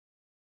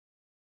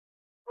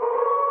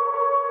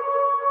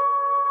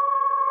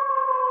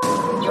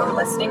You're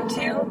listening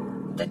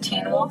to the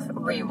Teen Wolf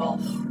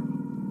Rewolf.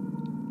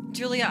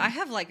 Julia, I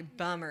have like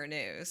bummer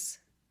news.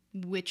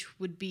 Which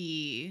would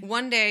be...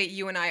 One day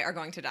you and I are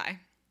going to die.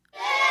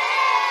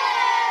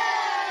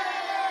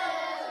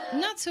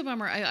 Not so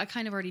bummer. I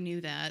kind of already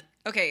knew that.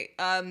 Okay,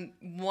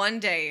 one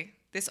day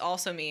this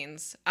also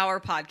means our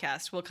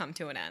podcast will come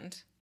to an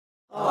end.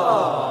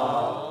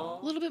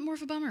 Aww. A little bit more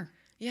of a bummer.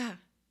 Yeah.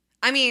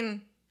 I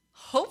mean,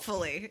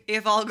 hopefully,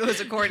 if all goes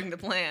according to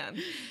plan,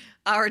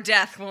 our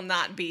death will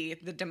not be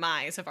the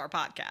demise of our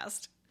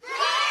podcast.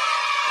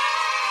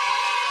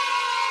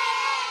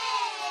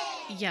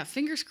 Yeah,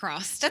 fingers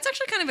crossed. That's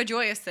actually kind of a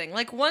joyous thing.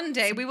 Like, one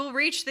day we will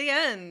reach the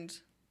end.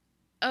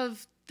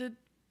 Of the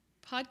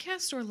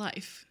podcast or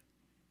life?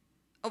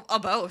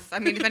 Both. I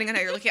mean, depending on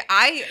how you're looking.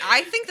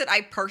 I think that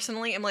I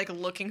personally am, like,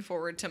 looking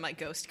forward to my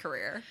ghost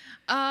career.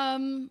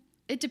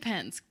 It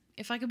depends.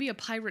 If I could be a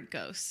pirate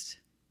ghost.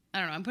 I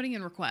don't know. I'm putting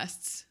in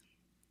requests.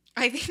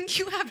 I think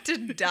you have to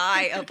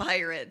die a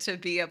pirate to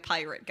be a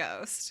pirate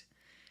ghost.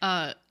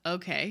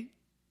 Okay.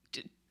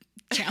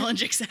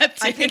 Challenge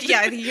accepted. I think you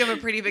have a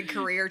pretty big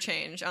career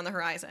change on the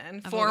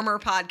horizon. Former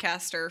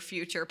podcaster,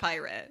 future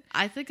pirate.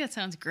 I think that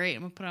sounds great.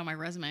 I'm going to put it on my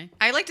resume.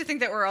 I like to think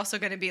that we're also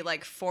going to be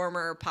like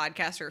former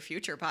podcaster,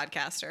 future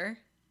podcaster.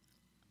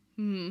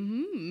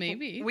 Mm-hmm,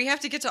 maybe. We have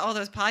to get to all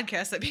those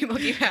podcasts that people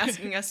keep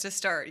asking us to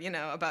start,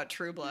 about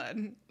True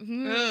Blood.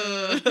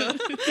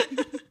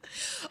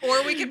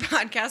 Or we could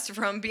podcast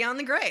from Beyond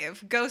the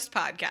Grave, ghost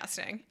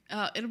podcasting.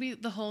 It'll be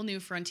the whole new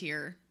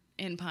frontier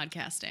in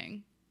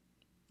podcasting.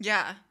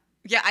 Yeah.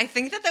 Yeah, I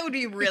think that would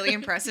be really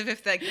impressive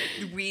if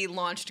we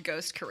launched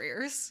ghost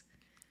careers.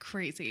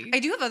 Crazy. I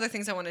do have other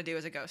things I want to do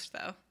as a ghost,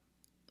 though.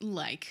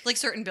 Like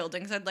certain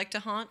buildings I'd like to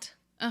haunt.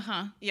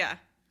 Uh-huh. Yeah.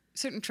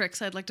 Certain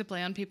tricks I'd like to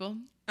play on people.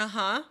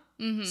 Uh-huh.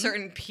 Mm-hmm.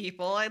 Certain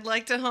people I'd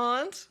like to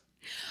haunt.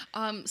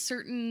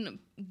 Certain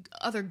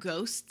other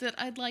ghosts that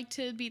I'd like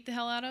to beat the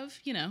hell out of,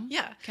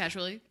 Yeah.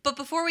 Casually. But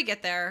before we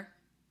get there,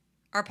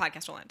 our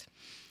podcast will end.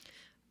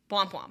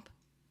 Womp womp.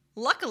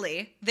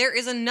 Luckily, there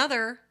is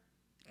another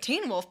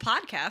Teen Wolf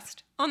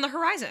podcast on the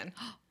horizon.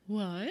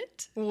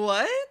 What?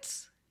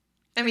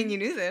 I mean, you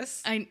knew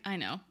this. I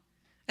know.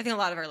 I think a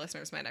lot of our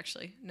listeners might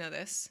actually know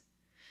this.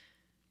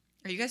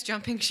 Are you guys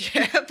jumping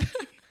ship?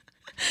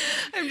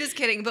 I'm just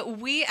kidding. But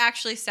we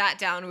actually sat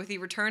down with the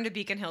Return to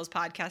Beacon Hills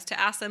podcast to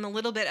ask them a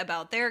little bit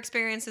about their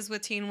experiences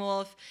with Teen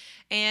Wolf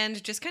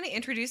and just kind of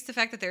introduce the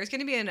fact that there's going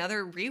to be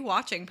another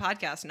rewatching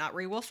podcast, not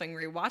rewolfing,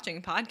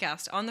 rewatching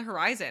podcast on the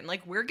horizon.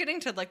 Like, we're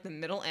getting to like the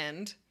middle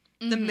end.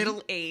 The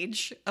middle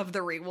age of the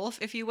Rewolf,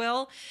 if you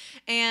will.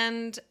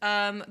 And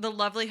the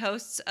lovely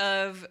hosts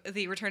of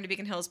the Return to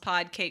Beacon Hills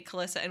pod, Kate,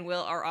 Calissa, and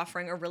Will, are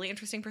offering a really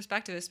interesting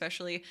perspective,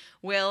 especially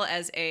Will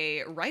as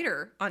a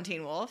writer on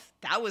Teen Wolf.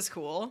 That was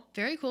cool.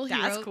 Very cool.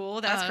 That's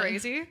cool. That's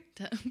crazy.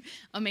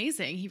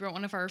 Amazing. He wrote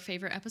one of our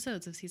favorite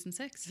episodes of season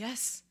 6.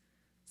 Yes.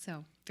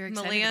 So, very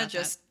excited Malia about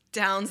just that.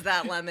 Downs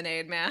that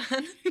lemonade, man.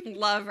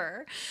 Love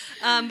her.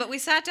 But we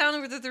sat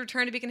down with the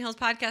Return to Beacon Hills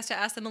podcast to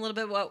ask them a little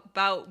bit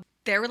about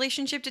their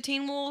relationship to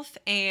Teen Wolf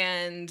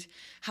and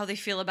how they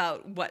feel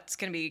about what's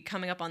going to be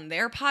coming up on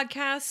their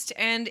podcast.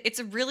 And it's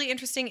a really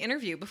interesting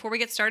interview. Before we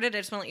get started, I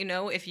just want to let you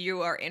know, if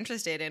you are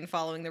interested in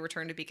following the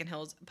Return to Beacon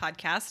Hills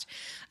podcast,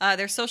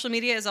 their social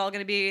media is all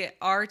going to be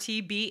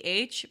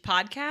RTBH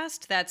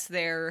podcast. That's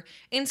their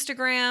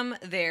Instagram,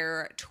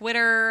 their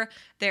Twitter,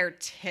 their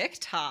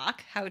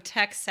TikTok, how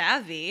tech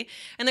savvy.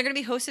 And they're going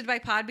to be hosted by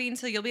Podbean,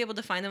 so you'll be able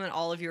to find them in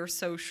all of your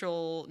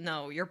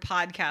your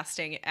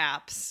podcasting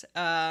apps.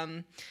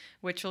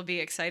 Which will be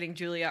exciting.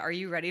 Julia, are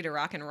you ready to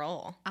rock and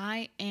roll?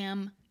 I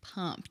am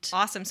pumped.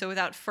 Awesome. So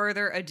without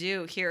further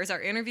ado, here is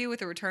our interview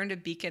with the Return to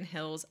Beacon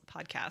Hills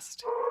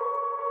podcast.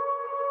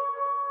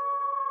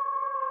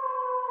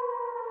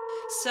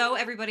 So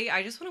everybody,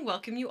 I just want to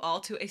welcome you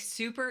all to a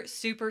super,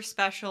 super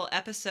special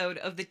episode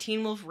of the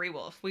Teen Wolf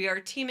Rewolf. We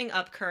are teaming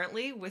up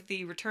currently with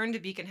the Return to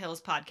Beacon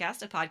Hills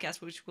podcast, a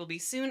podcast which will be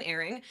soon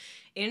airing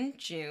in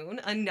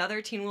June.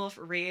 Another Teen Wolf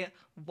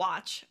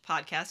Rewatch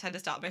podcast. Had to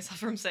stop myself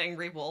from saying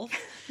Rewolf.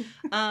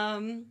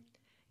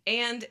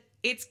 And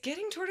it's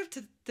getting sort of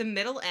to the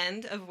middle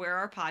end of where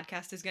our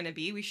podcast is going to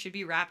be. We should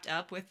be wrapped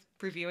up with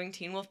reviewing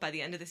Teen Wolf by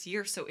the end of this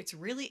year. So it's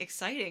really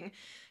exciting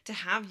to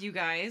have you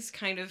guys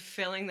kind of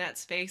filling that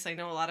space. I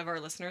know a lot of our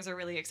listeners are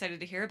really excited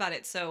to hear about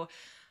it. So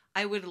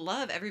I would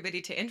love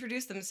everybody to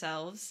introduce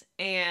themselves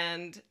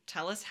and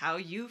tell us how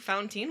you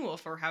found Teen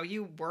Wolf or how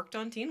you worked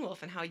on Teen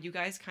Wolf and how you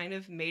guys kind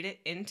of made it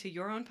into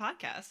your own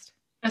podcast.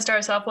 Can I start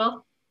us off,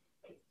 Will?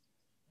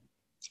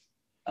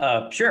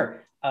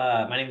 Sure.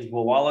 My name is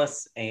Will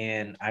Wallace,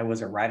 and I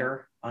was a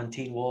writer on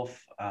Teen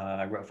Wolf.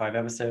 I wrote 5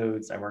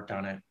 episodes. I worked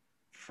on it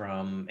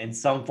in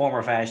some form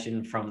or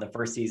fashion from the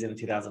first season in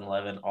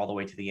 2011 all the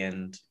way to the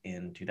end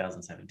in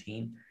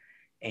 2017.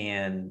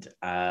 And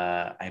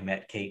I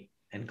met Kate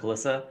and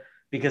Calissa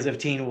because of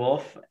Teen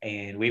Wolf,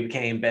 and we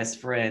became best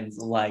friends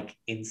like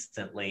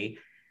instantly.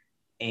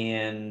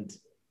 And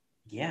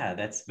yeah,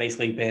 that's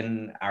basically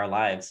been our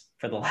lives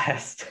for the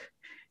last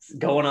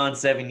going on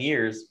 7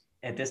 years.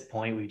 at this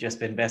point, we've just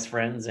been best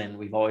friends, and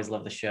we've always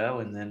loved the show.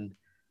 And then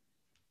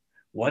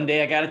one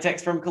day I got a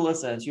text from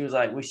Calissa, and she was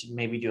like, we should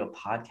maybe do a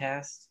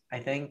podcast, I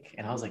think.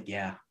 And I was like,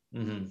 yeah,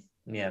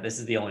 yeah, this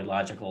is the only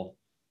logical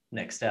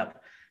next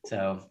step.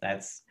 So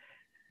that's...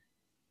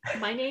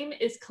 My name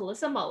is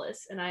Calissa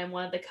Mullis, and I am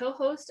one of the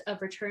co-hosts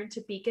of Return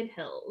to Beacon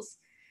Hills.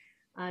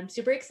 I'm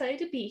super excited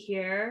to be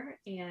here,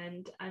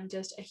 and I'm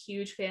just a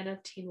huge fan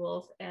of Teen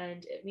Wolf,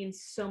 and it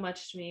means so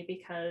much to me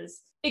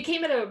because it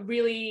came at a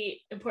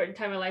really important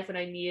time in life when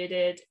I needed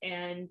it,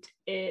 and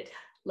it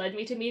led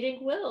me to meeting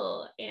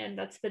Will, and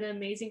that's been an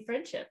amazing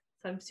friendship.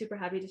 So I'm super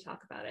happy to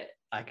talk about it.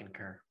 I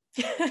concur.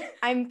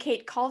 I'm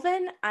Kate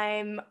Colvin.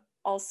 I'm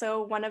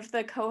also one of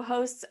the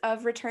co-hosts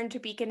of Return to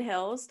Beacon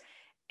Hills,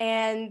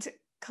 and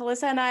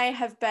Calissa and I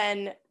have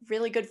been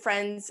really good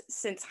friends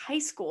since high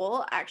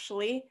school,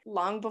 actually,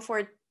 long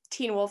before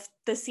Teen Wolf,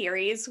 the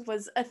series,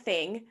 was a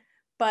thing.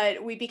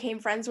 But we became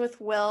friends with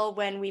Will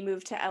when we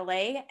moved to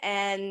LA,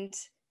 and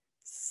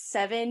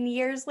 7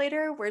 years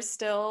later, we're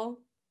still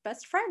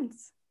best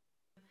friends.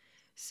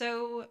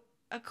 So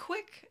a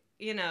quick,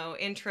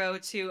 intro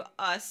to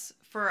us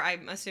for,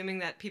 I'm assuming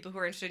that people who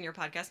are interested in your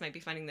podcast might be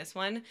finding this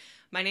one.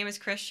 My name is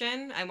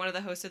Christian. I'm one of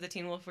the hosts of the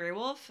Teen Wolf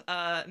Werewolf.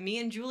 Me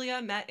and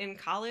Julia met in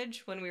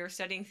college when we were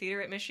studying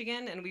theater at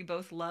Michigan, and we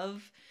both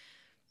love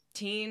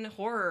teen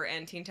horror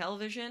and teen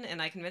television,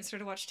 and I convinced her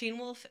to watch Teen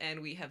Wolf,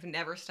 and we have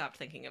never stopped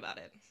thinking about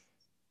it.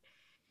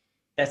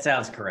 That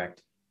sounds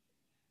correct.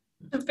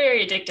 It's a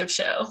very addictive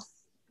show.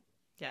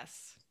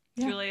 Yes.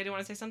 Yeah. Julia, do you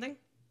want to say something?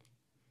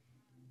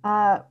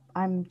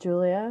 I'm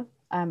Julia.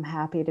 I'm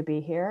happy to be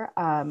here.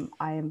 I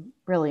am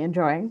really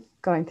enjoying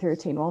going through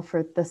Teen Wolf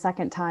for the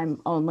second time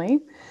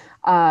only.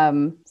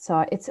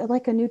 So it's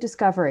like a new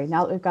discovery.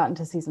 Now that we've gotten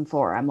to season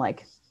 4, I'm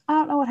like, I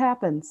don't know what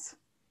happens.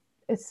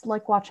 It's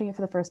like watching it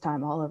for the first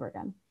time all over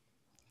again.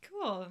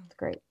 Cool. It's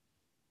great.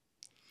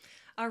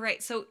 All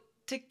right. So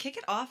to kick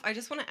it off, I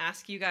just want to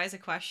ask you guys a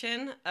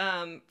question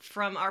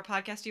from our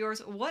podcast viewers.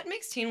 What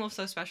makes Teen Wolf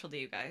so special to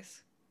you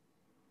guys?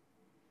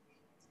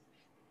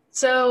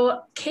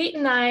 So Kate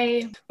and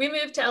I, we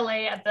moved to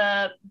LA at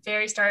the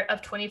very start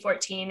of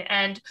 2014,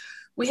 and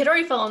we had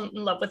already fallen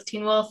in love with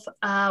Teen Wolf.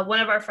 One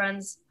of our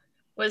friends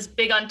was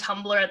big on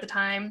Tumblr at the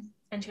time,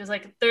 and she was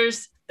like,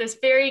 there's this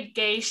very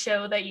gay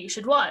show that you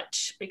should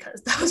watch,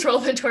 because that was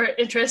relevant to our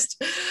interest.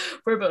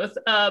 We're both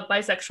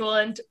bisexual,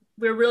 and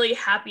we're really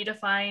happy to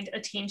find a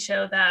teen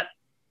show that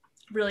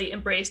really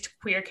embraced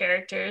queer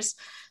characters.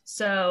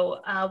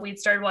 So we'd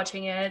started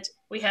watching it.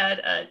 We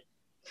had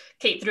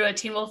Kate threw a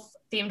Teen Wolf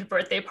themed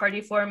birthday party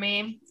for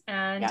me,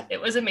 and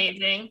It was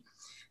amazing.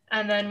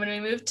 And then when we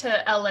moved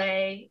to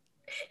LA,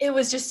 it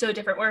was just so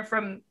different. We're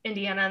from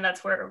Indiana, and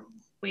that's where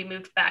we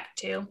moved back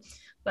to.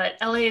 But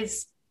LA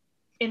is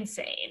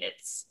insane.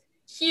 It's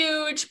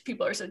huge.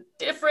 People are so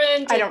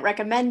different. I don't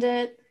recommend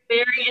it.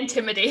 Very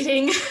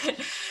intimidating.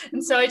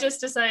 And so I just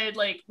decided,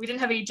 we didn't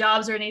have any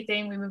jobs or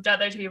anything. We moved out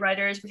there to be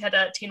writers. We had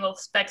a Teen Wolf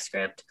spec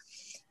script,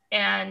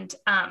 and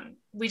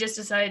we just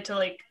decided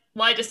to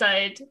I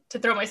decided to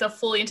throw myself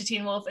fully into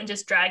Teen Wolf and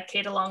just drag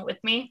Kate along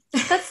with me.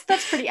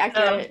 That's pretty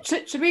accurate.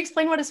 Should we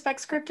explain what a spec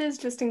script is,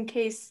 just in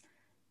case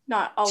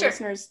not all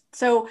listeners?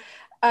 So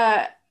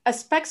a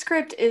spec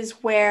script is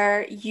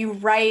where you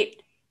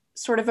write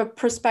sort of a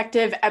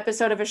prospective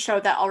episode of a show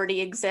that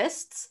already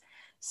exists,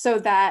 so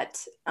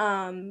that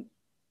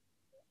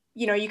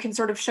you can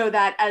sort of show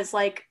that as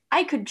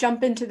I could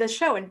jump into this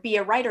show and be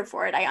a writer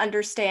for it. I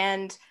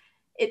understand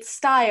its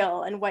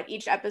style and what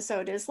each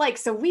episode is like.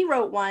 So we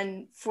wrote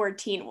one for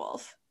Teen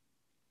Wolf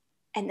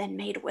and then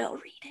made Will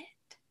read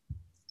it.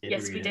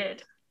 Yes, we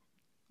did.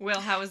 Will,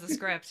 how was the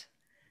script?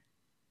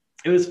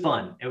 It was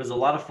fun. It was a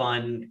lot of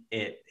fun.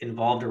 It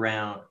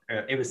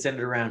was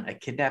centered around a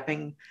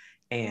kidnapping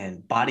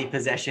and body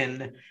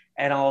possession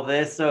and all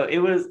this. So it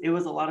was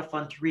a lot of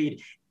fun to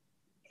read.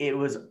 It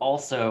was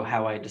also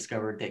how I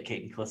discovered that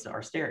Kate and Calissa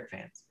are Steric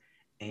fans.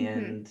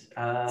 And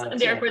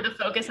Derek were the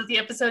focus of the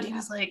episode. He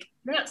was like,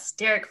 "You're not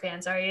Steric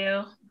fans, are you?"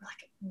 I'm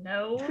like,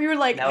 "No." We were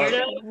like,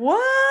 no.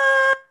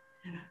 "What?"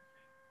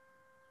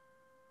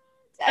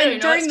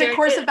 And during the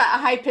course is. of that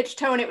high-pitched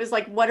tone, it was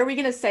like, "What are we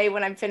gonna say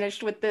when I'm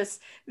finished with this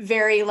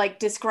very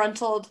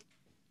disgruntled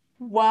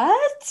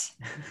what?"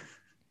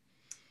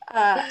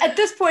 At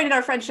this point in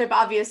our friendship,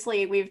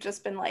 obviously, we've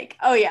just been like,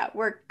 "Oh yeah,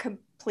 we're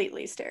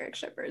completely Steric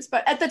shippers."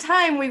 But at the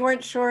time, we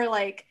weren't sure.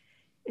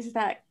 Is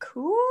that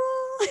cool?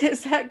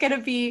 Is that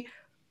gonna be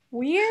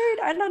weird?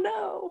 I don't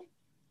know.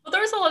 Well, there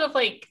was a lot of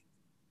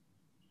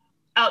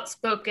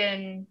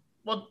outspoken.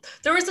 Well,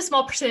 there was a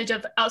small percentage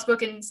of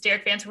outspoken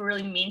Steric fans who were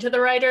really mean to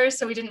the writers,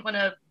 so we didn't want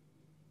to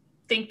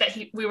think that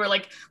we were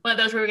one of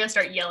those where we were gonna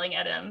start yelling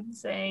at him,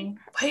 saying,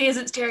 "Why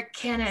isn't Steric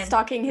canon?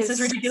 Stalking his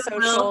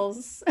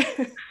socials."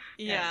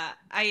 Yeah,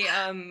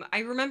 I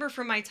remember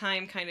from my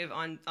time kind of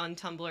on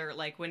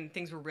Tumblr, when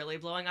things were really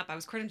blowing up. I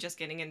was kind of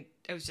just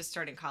I was just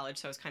starting college,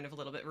 so I was kind of a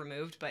little bit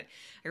removed. But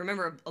I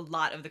remember a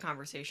lot of the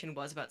conversation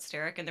was about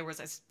Steric, and there was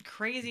this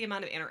crazy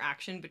amount of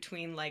interaction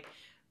between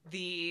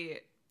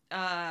the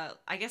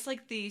I guess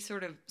like the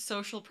sort of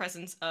social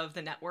presence of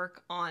the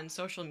network on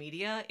social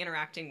media,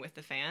 interacting with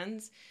the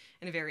fans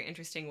in a very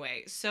interesting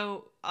way.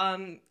 So,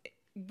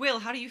 Will,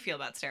 how do you feel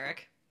about Steric?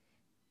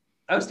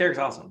 Oh, Steric's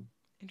awesome.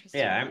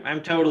 Interesting. Yeah,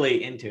 I'm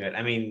totally into it.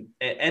 I mean,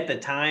 at the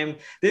time,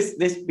 this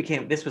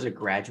was a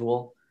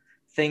gradual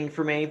thing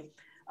for me.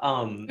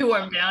 You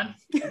wore him down.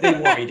 They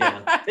wore me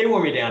down. They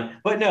wore me down.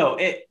 But no,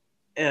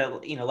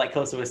 like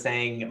Kosa was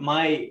saying,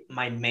 my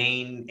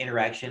main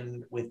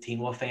interaction with Teen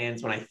Wolf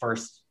fans when I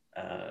first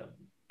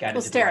got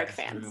into the Steric writers'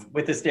 fans. room,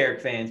 with the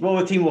Steric fans, well,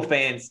 with Teen Wolf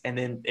fans, and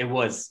then it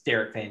was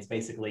Steric fans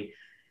basically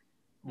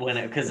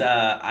because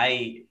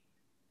I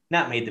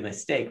not made the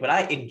mistake, but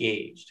I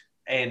engaged.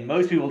 And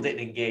most people didn't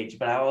engage,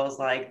 but I was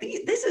like,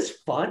 this is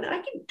fun. I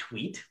can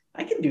tweet.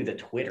 I can do the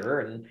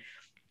Twitter and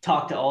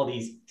talk to all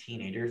these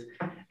teenagers.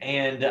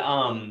 And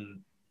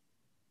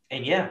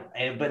yeah.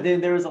 But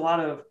then there was a lot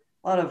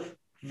of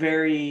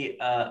very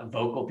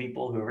vocal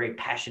people who are very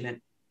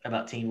passionate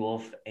about Teen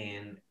Wolf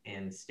and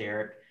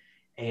Steric.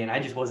 And I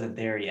just wasn't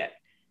there yet,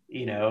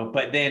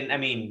 But then, I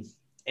mean,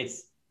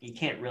 you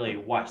can't really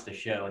watch the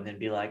show and then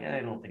be like,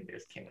 I don't think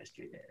there's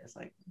chemistry there. It's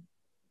like,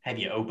 have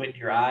you opened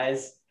your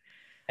eyes?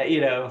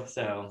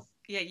 So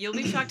yeah, you'll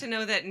be shocked to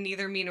know that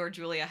neither me nor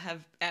Julia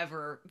have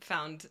ever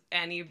found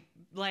any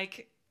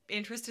like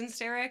interest in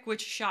Steric,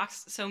 which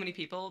shocks so many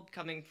people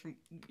coming from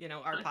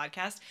our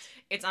podcast.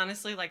 It's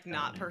honestly like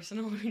not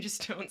personal. We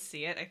just don't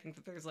see it. I think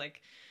that there's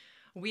like,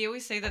 we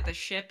always say that the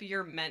ship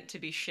you're meant to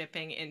be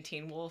shipping in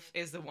Teen Wolf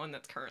is the one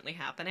that's currently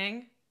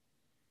happening.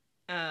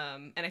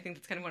 And I think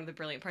that's kind of one of the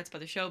brilliant parts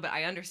about the show, but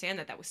I understand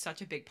that was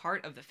such a big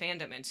part of the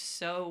fandom and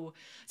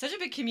such a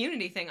big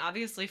community thing.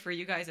 Obviously for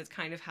you guys, it's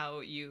kind of how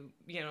you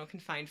can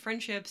find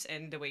friendships,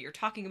 and the way you're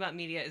talking about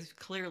media is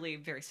clearly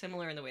very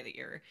similar in the way that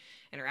you're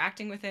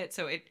interacting with it.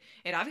 So it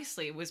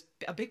obviously was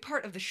a big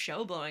part of the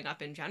show blowing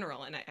up in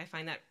general. And I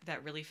find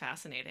that really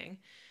fascinating.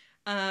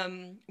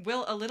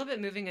 Will, a little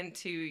bit moving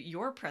into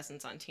your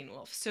presence on Teen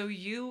Wolf. So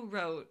you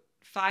wrote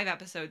 5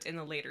 episodes in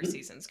the later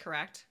seasons,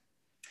 correct?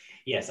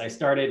 Yes, I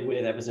started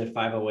with episode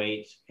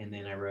 508, and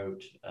then I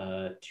wrote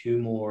 2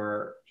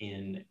 more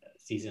in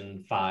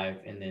season 5,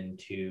 and then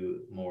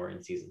 2 more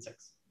in season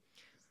 6.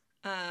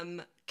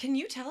 Can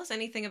you tell us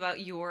anything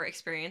about your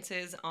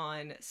experiences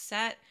on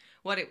set?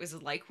 What it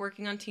was like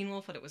working on Teen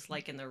Wolf? What it was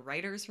like in the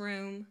writer's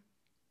room?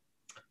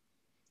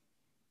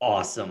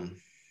 Awesome.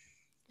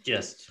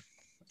 Just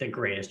the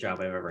greatest job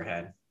I've ever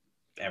had.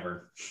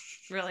 Ever.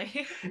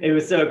 Really? It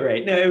was so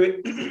great. No,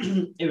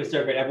 it was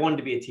so great. I've wanted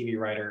to be a TV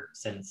writer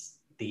since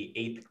the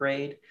 8th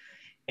grade.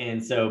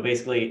 And so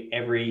basically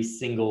every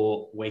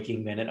single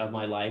waking minute of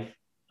my life,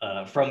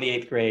 from the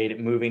 8th grade,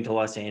 moving to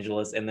Los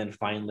Angeles, and then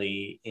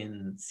finally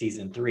in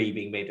season 3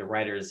 being made the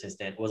writer's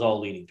assistant, was all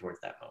leading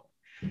towards that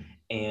moment.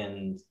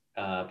 And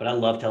but I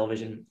love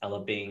television. I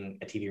love being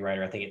a TV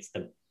writer. I think it's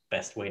the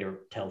best way to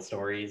tell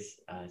stories.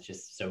 It's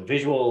just so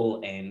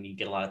visual, and you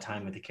get a lot of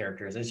time with the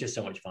characters. It's just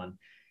so much fun.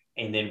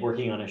 And then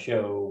working on a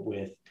show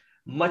with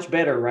much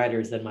better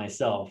writers than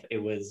myself, it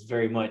was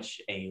very much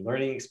a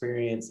learning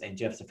experience, and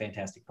Jeff's a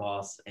fantastic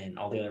boss, and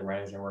all the other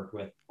writers I worked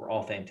with were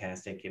all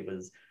fantastic. It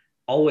was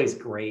always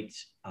great.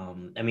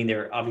 I mean,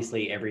 there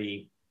obviously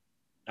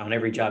on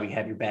every job you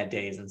have your bad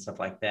days and stuff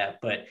like that,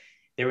 but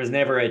there was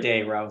never a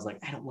day where I was like,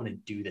 I don't want to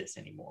do this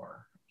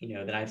anymore.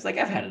 Then I was like,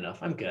 I've had enough.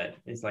 I'm good.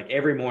 It's like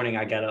every morning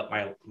I got up,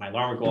 my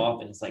alarm would go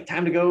off, and it's like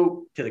time to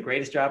go to the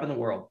greatest job in the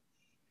world.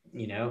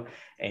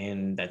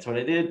 And that's what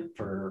I did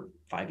for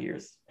 5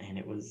 years, and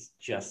it was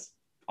just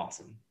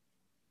awesome.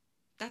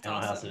 That's I don't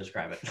awesome. know how else to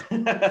describe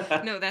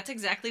it. No, that's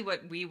exactly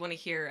what we want to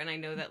hear, and I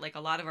know that like a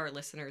lot of our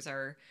listeners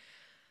are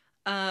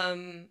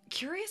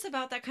curious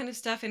about that kind of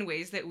stuff in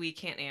ways that we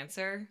can't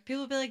answer.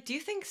 People will be like, do you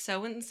think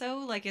so and so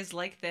like is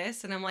like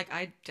this? And I'm like,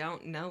 I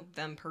don't know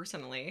them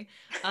personally.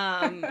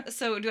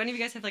 So do any of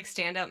you guys have like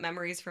standout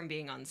memories from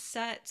being on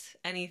set?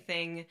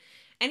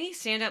 Any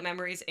standout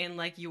memories in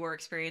like your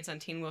experience on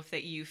Teen Wolf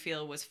that you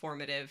feel was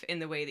formative in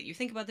the way that you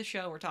think about the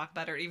show or talk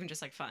about it, or even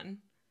just like fun?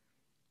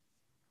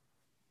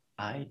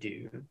 I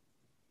do.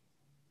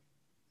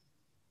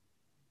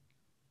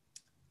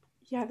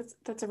 Yeah,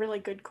 that's a really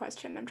good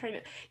question.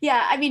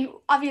 Yeah, I mean,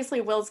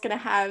 obviously Will's gonna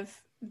have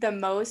the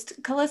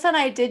most. Calissa and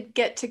I did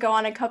get to go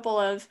on a couple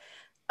of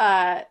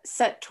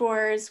set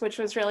tours, which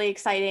was really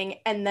exciting.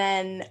 And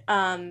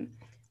then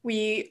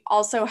we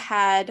also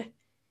had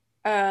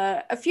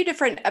a few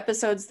different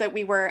episodes that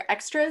we were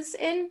extras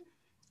in,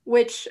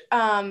 which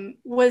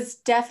was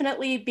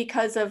definitely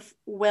because of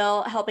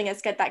Will helping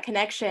us get that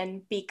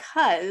connection,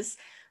 because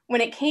when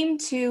it came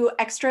to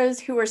extras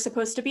who were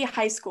supposed to be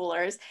high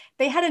schoolers,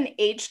 they had an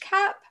age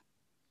cap,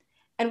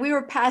 and we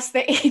were past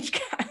the age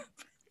cap.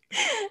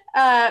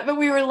 But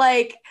we were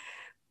like,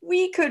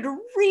 we could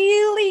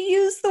really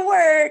use the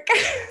work.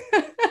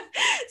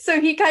 So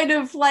he kind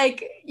of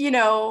like,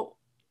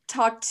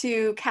 talked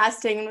to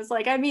casting and was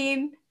like, I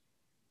mean,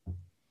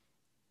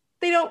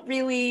 they don't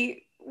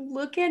really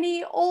look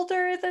any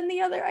older than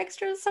the other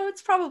extras, so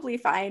it's probably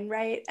fine,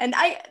 right? And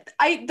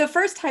I the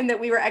first time that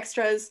we were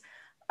extras,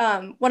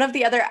 one of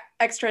the other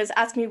extras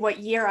asked me what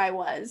year I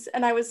was.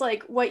 And I was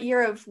like, what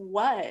year of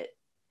what?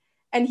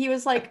 And he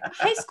was like,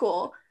 high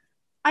school.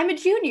 I'm a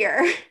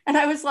junior. And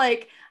I was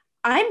like,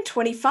 I'm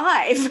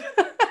 25.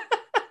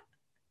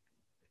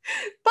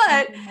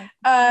 But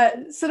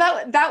so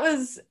that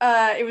was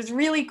it was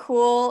really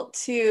cool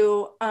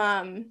to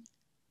have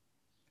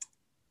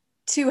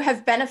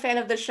been a fan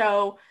of the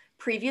show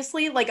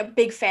previously, like a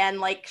big fan,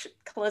 like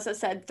Calissa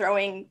said,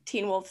 throwing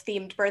Teen Wolf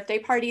themed birthday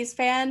parties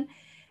fan.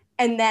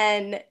 And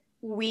then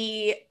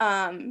we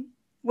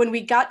when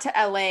we got to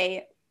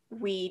LA,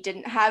 we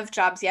didn't have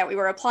jobs yet. We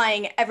were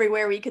applying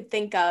everywhere we could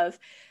think of.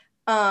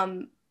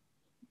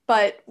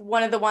 But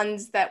one of the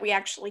ones that we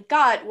actually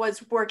got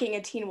was working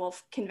a Teen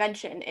Wolf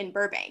convention in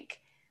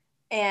Burbank.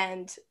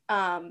 And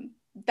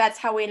that's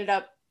how we ended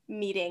up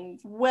meeting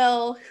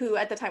Will, who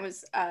at the time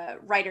was a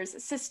writer's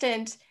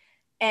assistant.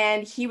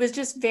 And he was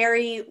just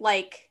very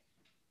like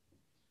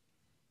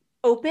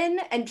open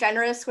and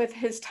generous with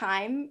his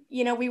time.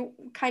 You know, we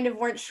kind of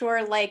weren't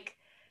sure, like,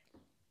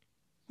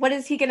 what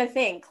is he gonna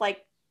think?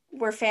 Like,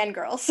 we're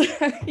fangirls,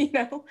 you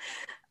know?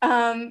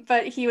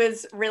 But he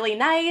was really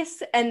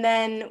nice. And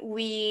then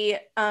we,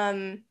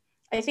 I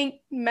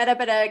think, met up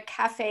at a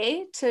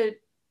cafe to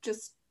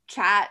just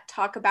chat,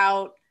 talk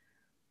about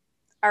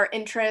our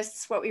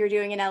interests, what we were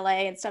doing in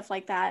LA and stuff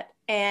like that.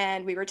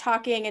 And we were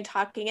talking and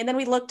talking. And then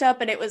we looked up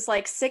and it was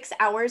like 6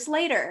 hours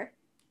later.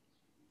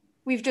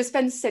 We've just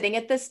been sitting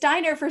at this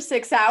diner for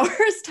 6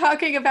 hours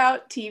talking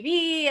about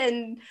TV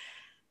and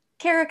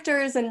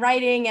characters and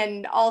writing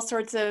and all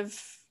sorts of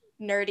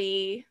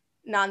nerdy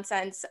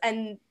nonsense.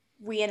 And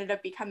we ended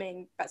up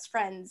becoming best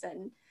friends.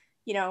 And,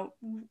 you know,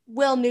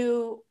 Will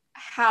knew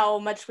how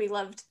much we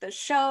loved the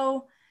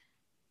show,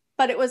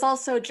 but it was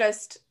also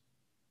just,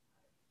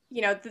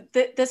 you know,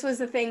 this was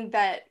the thing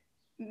that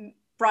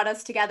brought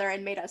us together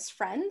and made us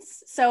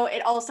friends. So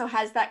it also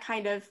has that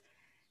kind of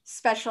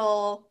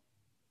special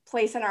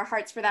place in our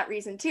hearts for that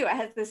reason too. It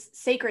has this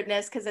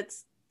sacredness because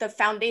it's the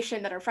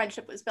foundation that our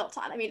friendship was built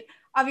on. I mean,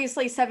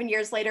 obviously 7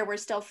 years later, we're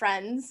still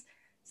friends.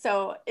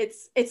 So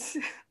it's,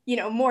 you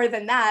know, more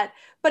than that,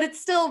 but it's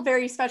still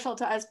very special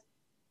to us,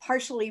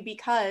 partially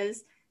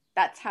because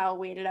that's how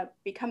we ended up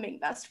becoming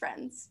best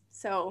friends.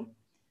 So,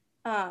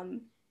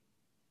 and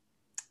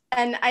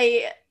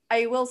I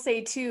will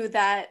say too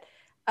that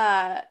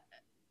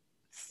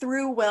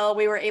through Will,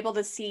 we were able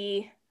to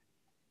see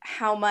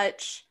how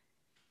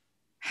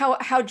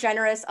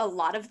generous a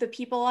lot of the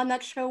people on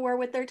that show were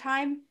with their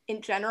time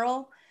in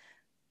general.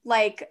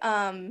 Like,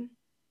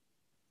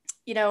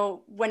 you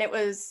know, when it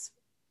was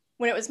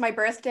my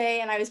birthday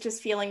and I was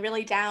just feeling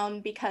really down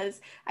because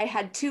I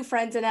had 2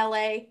 friends in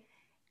LA,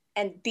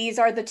 and these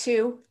are the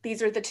two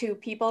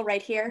people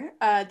right here.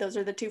 Those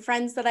are the 2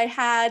 friends that I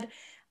had.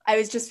 I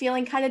was just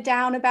feeling kind of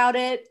down about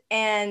it.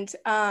 And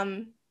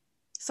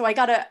so I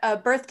got a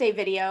birthday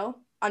video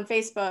on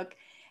Facebook,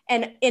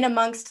 and in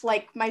amongst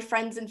like my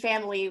friends and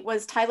family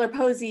was Tyler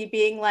Posey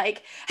being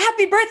like,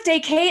 "Happy birthday,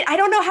 Kate. I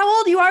don't know how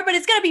old you are, but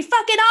it's going to be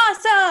fucking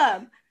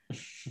awesome."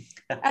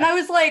 And I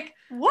was like,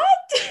 what?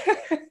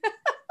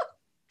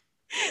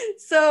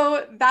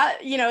 So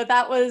that, you know,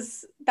 that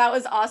was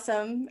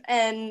awesome.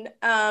 And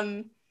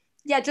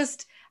yeah,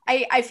 just,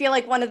 I feel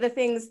like one of the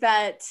things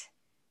that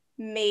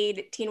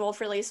made Teen Wolf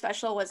really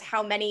special was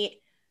how many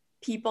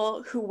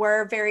people who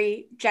were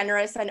very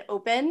generous and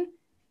open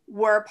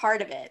were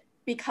part of it,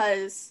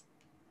 because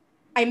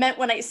I meant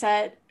what I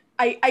said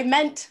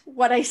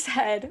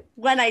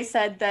when I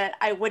said that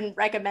I wouldn't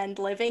recommend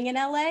living in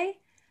LA.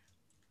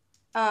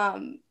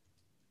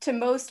 To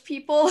most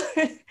people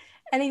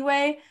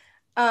anyway.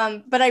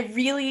 But I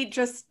really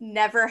just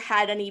never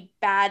had any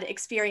bad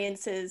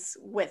experiences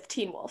with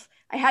Teen Wolf.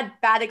 I had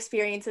bad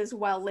experiences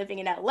while living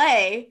in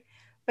LA,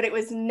 but it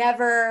was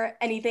never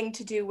anything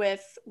to do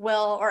with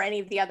Will or any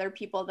of the other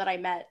people that I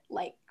met,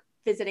 like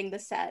visiting the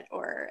set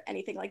or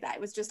anything like that.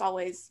 It was just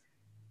always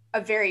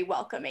a very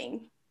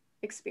welcoming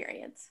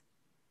experience.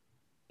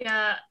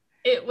 Yeah,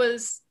 it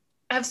was,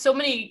 I have so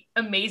many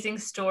amazing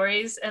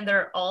stories, and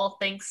they're all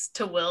thanks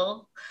to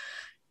Will.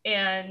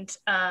 And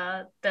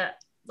that,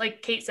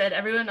 like Kate said,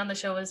 everyone on the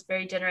show was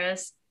very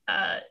generous.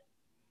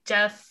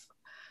 Jeff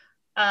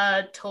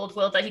told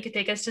Will that he could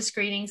take us to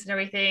screenings and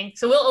everything.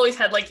 So Will always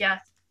had like,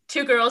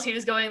 2 girls he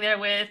was going there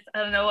with. I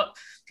don't know what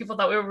people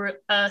thought we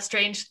were a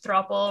strange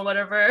throuple or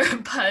whatever,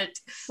 but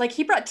like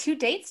he brought 2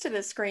 dates to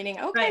this screening.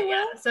 Okay, right, Will.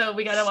 yeah. So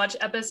we got to watch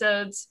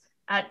episodes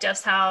at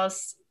Jeff's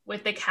house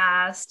with the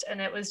cast, and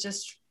it was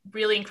just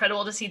really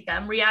incredible to see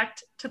them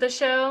react to the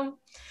show.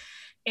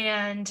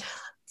 And let's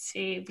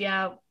see,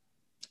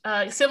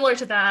 similar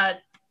to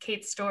that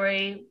Kate's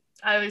story,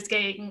 I was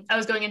going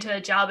into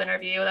a job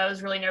interview that I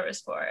was really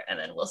nervous for, and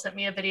then Will sent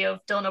me a video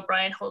of Dylan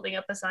O'Brien holding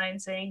up a sign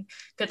saying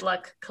 "Good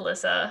luck,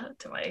 Calissa"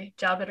 to my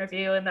job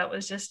interview, and that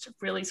was just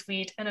really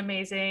sweet and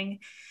amazing.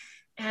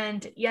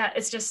 And yeah,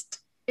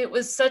 it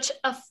was such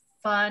a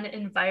fun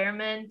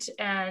environment,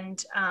 and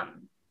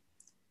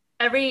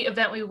every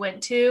event we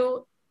went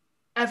to,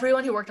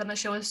 everyone who worked on the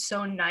show was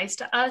so nice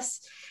to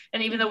us.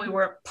 And even though we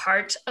weren't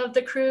part of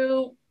the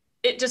crew,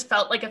 it just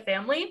felt like a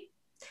family,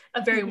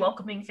 a very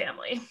welcoming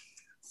family.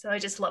 So I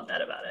just love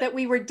that about it. That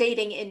we were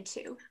dating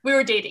into. We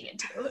were dating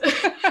into.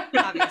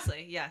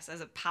 Obviously, yes,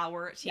 as a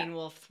power Teen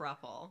Wolf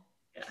throuple.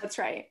 Yeah. That's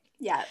right.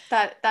 Yeah,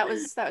 that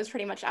was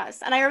pretty much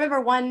us. And I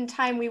remember one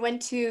time we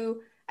went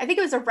to, I think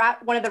it was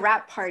one of the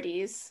rap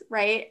parties,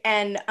 right?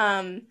 And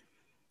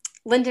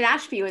Lyndon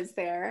Ashby was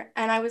there,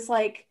 and I was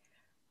like,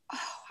 oh,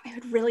 I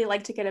would really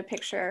like to get a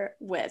picture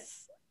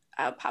with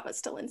Papa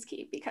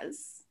Stilinski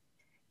because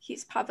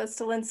he's Papa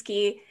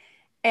Stilinski.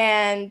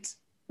 And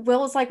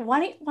Will was like, why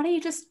don't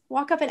you just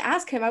walk up and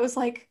ask him? I was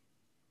like,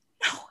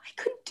 no,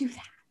 I couldn't do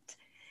that.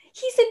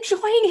 He's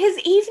enjoying his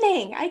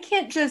evening. I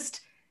can't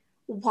just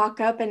walk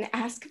up and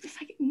ask him if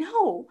I could.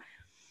 No.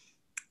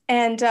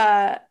 And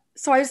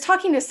so I was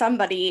talking to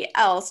somebody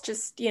else,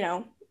 just,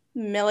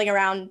 milling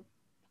around,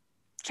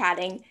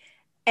 chatting.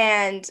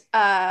 And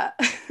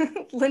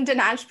Lyndon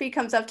Ashby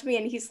comes up to me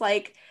and he's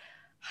like,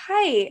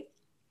 hi,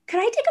 can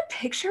I take a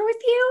picture with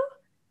you?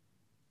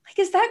 Like,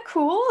 is that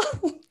cool?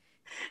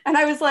 And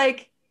I was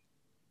like,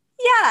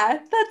 yeah,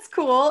 that's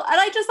cool. And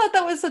I just thought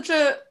that was such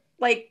a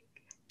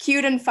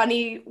cute and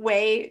funny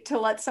way to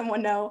let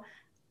someone know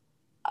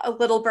a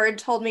little bird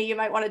told me you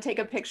might want to take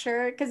a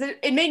picture, because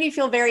it made me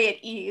feel very at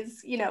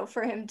ease,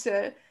 for him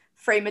to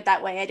frame it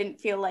that way. I didn't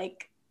feel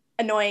like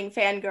annoying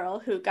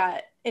fangirl who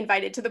got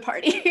invited to the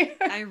party.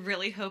 I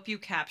really hope you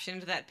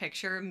captioned that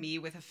picture, me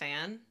with a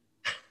fan.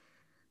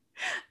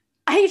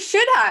 I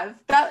should have.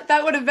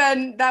 That would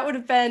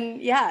have been,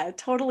 yeah,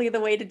 totally the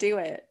way to do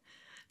it.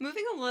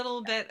 Moving a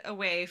little bit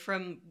away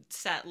from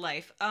set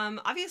life,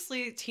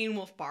 obviously Teen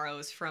Wolf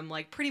borrows from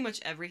pretty much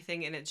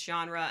everything in its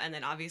genre, and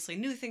then obviously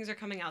new things are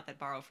coming out that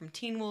borrow from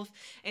Teen Wolf,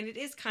 and it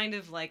is kind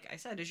of, like I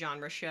said, a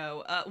genre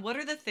show. What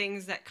are the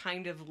things that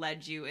kind of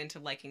led you into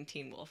liking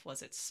Teen Wolf?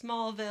 Was it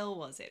Smallville?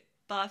 Was it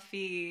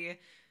Buffy?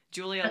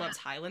 Julia loves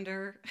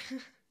Highlander.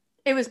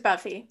 It was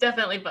Buffy.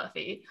 Definitely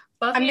Buffy.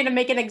 I'm going to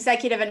make an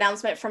executive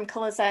announcement from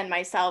Calissa and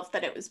myself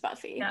that it was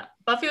Buffy. Yeah,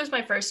 Buffy was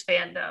my first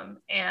fandom,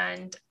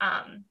 and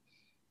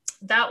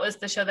that was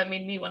the show that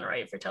made me want to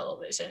write for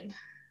television,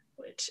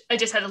 which I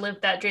just had to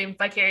live that dream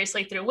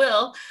vicariously through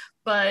Will.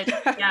 But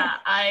yeah,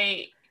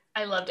 I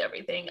loved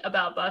everything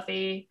about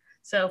Buffy.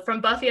 So from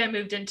Buffy, I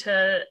moved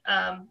into,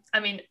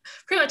 pretty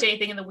much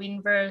anything in the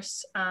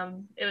Whedonverse.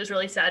 It was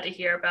really sad to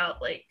hear about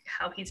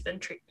how he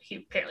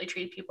apparently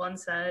treated people on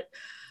set.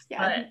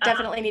 Yeah, but,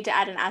 definitely need to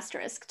add an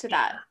asterisk to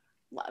that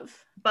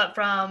love. But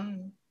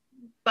from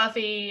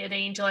Buffy and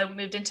Angel, I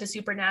moved into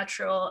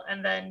Supernatural,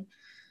 and then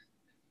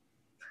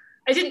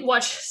I didn't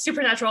watch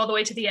Supernatural all the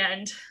way to the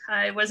end.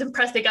 I was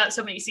impressed they got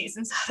so many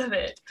seasons out of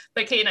it.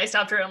 But Kate and I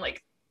stopped around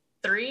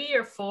 3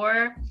 or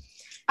 4.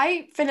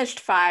 I finished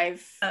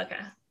 5. Okay.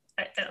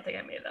 I don't think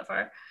I made it that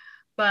far.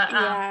 But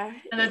yeah,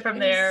 and then from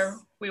there,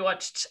 we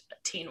watched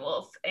Teen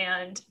Wolf.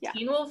 And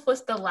Teen Wolf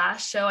was the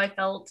last show I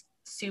felt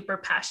super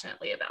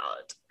passionately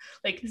about.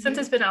 Since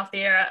it's been off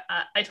the air,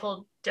 I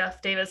told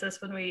Jeff Davis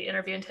this when we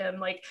interviewed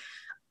him,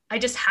 I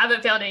just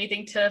haven't found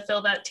anything to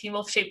fill that Teen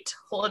Wolf shaped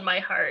hole in my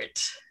heart.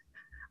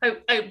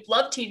 I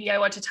love TV. I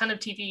watch a ton of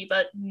TV,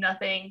 but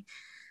nothing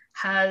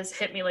has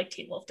hit me like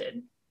Teen Wolf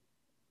did.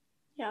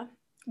 Yeah.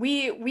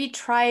 We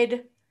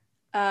tried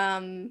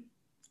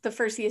the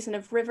first season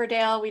of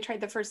Riverdale. We tried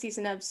the first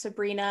season of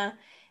Sabrina,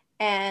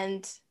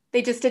 and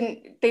they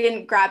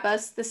didn't grab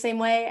us the same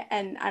way.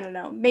 And I don't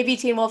know, maybe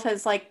Teen Wolf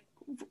has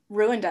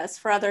ruined us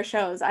for other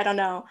shows. I don't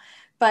know,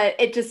 but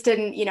it just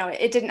didn't,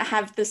 it didn't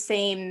have the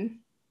same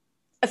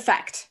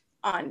effect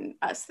on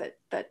us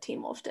that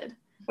Teen Wolf did,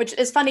 which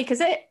is funny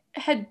because it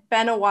had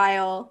been a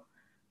while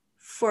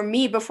for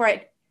me before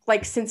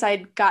since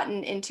I'd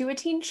gotten into a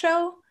teen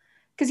show.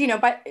 Because,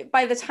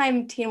 by the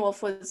time Teen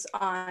Wolf was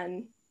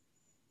on,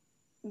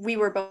 we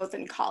were both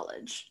in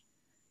college.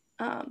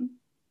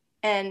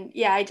 And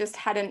yeah, I just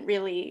hadn't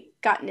really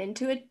gotten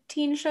into a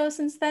teen show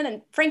since then.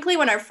 And frankly,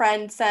 when our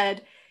friend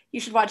said, you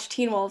should watch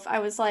Teen Wolf, I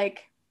was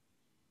like,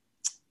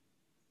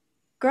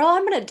 girl,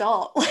 I'm an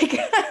adult.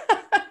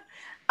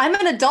 I'm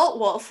an adult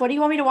wolf. What do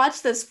you want me to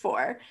watch this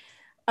for?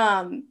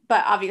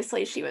 But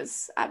obviously she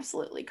was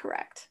absolutely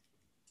correct.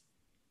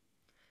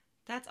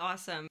 That's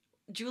awesome.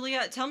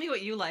 Julia, tell me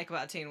what you like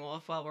about Teen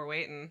Wolf while we're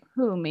waiting.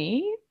 Who,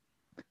 me?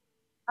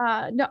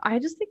 No, I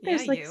just think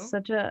there's you.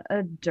 such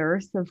a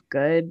dearth of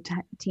good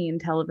teen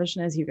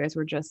television, as you guys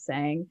were just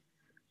saying.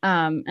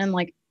 And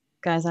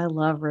guys, I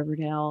love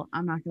Riverdale.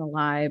 I'm not gonna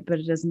lie, but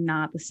it is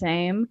not the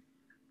same.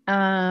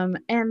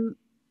 And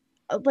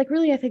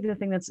really, I think the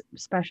thing that's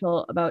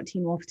special about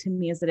Teen Wolf to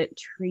me is that it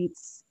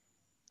treats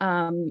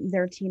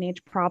their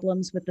teenage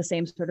problems with the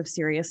same sort of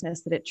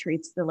seriousness that it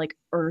treats the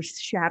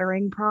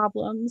earth-shattering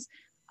problems.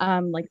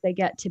 They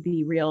get to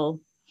be real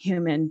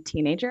human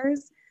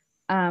teenagers,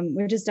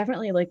 which is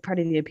definitely part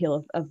of the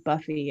appeal of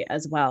Buffy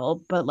as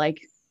well. But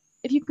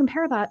if you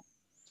compare that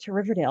to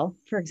Riverdale,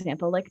 for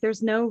example,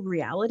 there's no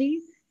reality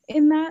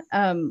in that.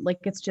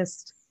 It's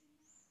just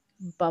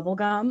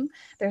bubblegum.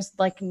 There's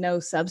no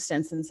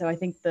substance. And so I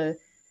think the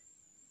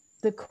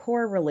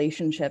core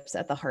relationships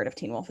at the heart of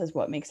Teen Wolf is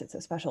what makes it so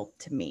special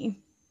to me.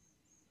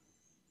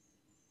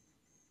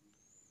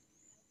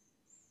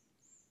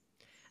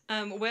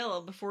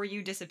 Will, before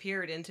you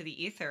disappeared into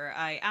the ether,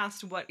 I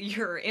asked what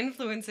your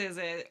influences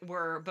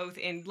were both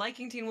in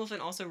liking Teen Wolf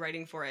and also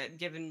writing for it,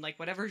 given like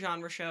whatever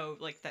genre show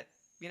like that,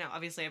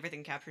 obviously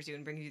everything captures you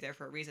and brings you there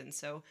for a reason.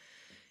 So,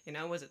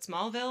 was it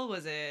Smallville?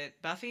 Was it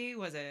Buffy?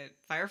 Was it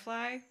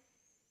Firefly?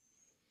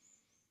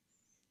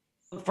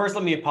 First,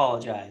 let me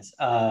apologize.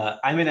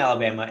 I'm in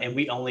Alabama, and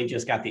we only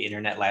just got the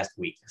internet last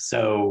week.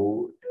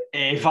 So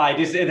if I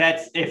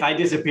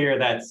disappear,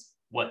 that's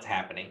what's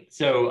happening.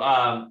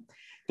 So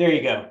there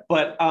you go.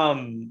 But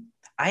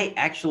I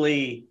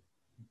actually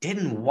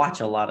didn't watch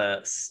a lot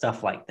of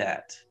stuff like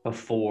that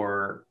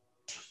before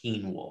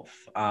Teen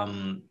Wolf.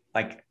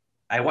 Like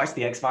I watched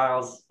the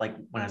X-Files like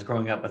when I was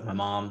growing up with my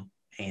mom,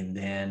 and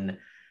then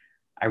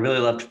I really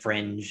loved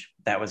Fringe.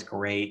 That was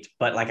great.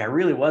 But like I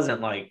really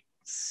wasn't like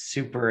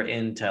super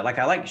into, like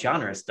I like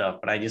genre stuff,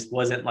 but I just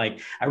wasn't like,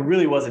 I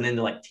really wasn't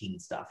into like teen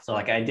stuff. So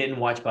like I didn't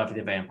watch Buffy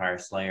the Vampire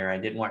Slayer. I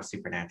didn't watch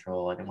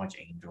Supernatural. I didn't watch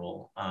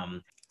Angel.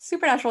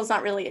 Supernatural is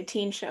not really a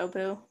teen show,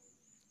 Boo.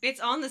 It's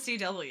on the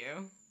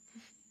CW.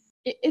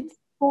 It's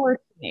for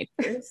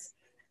teenagers.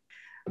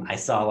 I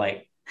saw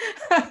like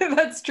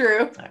That's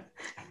true.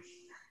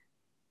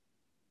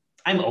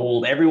 I'm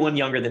old. Everyone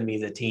younger than me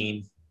is a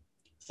teen.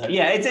 So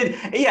yeah,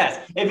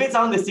 yes. If it's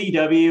on the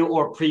CW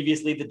or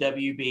previously the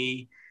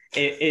WB,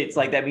 it's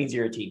like that means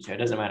you're a teen show. It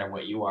doesn't matter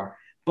what you are.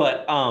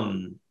 But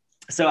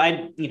so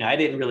I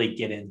didn't really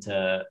get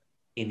into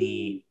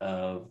any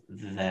of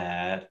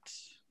that.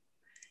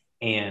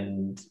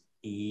 And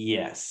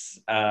yes,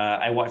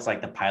 I watched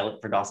like the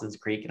pilot for Dawson's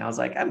Creek, and I was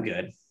like, I'm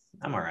good.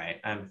 I'm all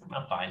right. I'm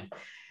fine.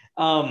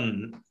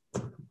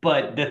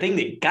 But the thing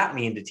that got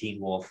me into Teen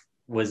Wolf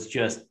was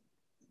just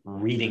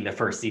reading the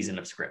first season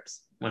of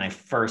Scripps. When I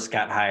first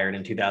got hired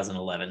in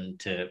 2011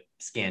 to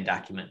scan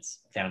documents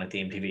down at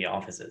the MTV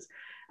offices,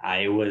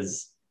 I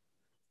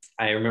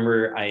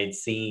remember I had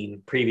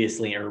seen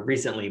previously or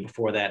recently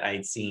before that, I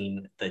had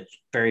seen the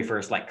very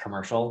first like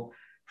commercial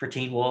for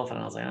Teen Wolf. And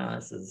I was like, oh,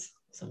 this is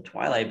some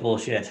Twilight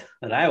bullshit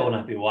that I will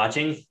not be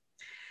watching.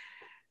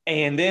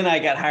 And then I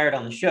got hired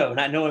on the show,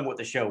 not knowing what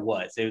the show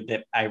was.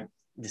 That I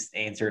just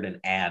answered an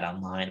ad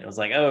online. It was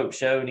like, oh,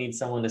 show needs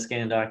someone to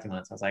scan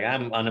documents. I was like,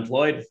 I'm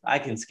unemployed. I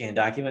can scan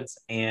documents.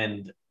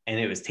 And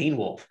it was Teen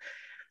Wolf.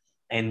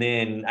 And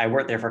then I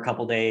worked there for a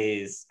couple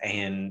days,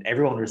 and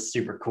everyone was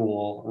super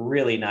cool,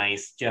 really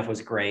nice. Jeff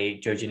was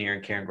great. Joe Janier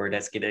and Karen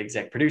Gordetsky, the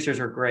exec producers,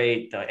 were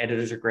great. The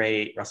editors are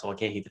great. Russell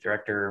Mulcahy, the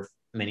director of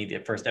many of the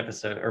episodes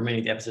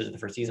of the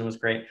first season, was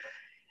great.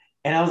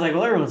 And I was like,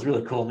 well, everyone's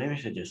really cool. Maybe I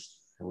should just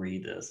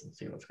read this and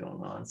see what's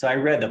going on. So I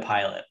read the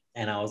pilot,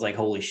 and I was like,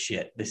 holy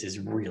shit, this is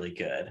really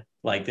good.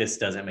 Like, this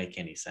doesn't make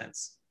any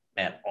sense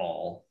at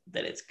all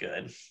that it's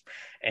good.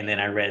 And then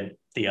I read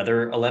the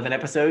other 11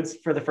 episodes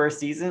for the first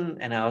season,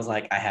 and I was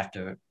like, I have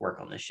to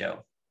work on this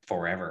show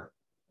forever,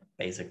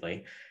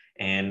 basically.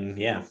 And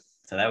yeah,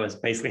 so that was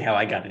basically how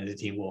I got into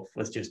Teen Wolf,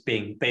 was just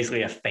being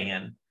basically a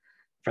fan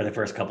for the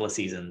first couple of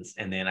seasons.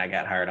 And then I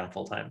got hired on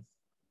full time,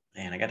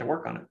 and I got to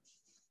work on it.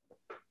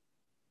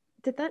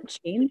 Did that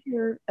change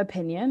your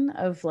opinion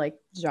of like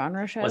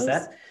genre shows? What's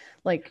that?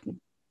 Like,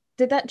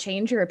 did that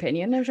change your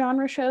opinion of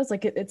genre shows?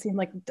 Like it seemed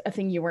like a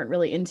thing you weren't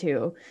really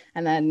into,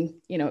 and then,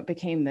 it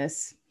became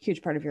this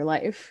huge part of your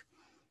life.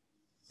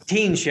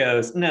 Teen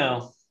shows?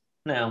 No,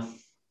 not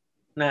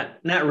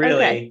really.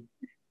 Okay.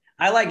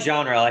 I like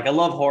genre. Like, I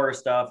love horror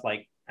stuff.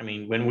 Like, I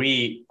mean, when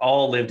we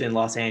all lived in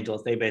Los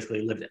Angeles, they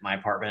basically lived at my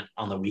apartment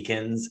on the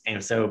weekends.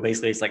 And so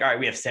basically it's like, all right,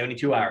 we have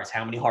 72 hours.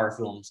 How many horror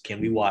films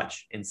can we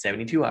watch in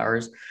 72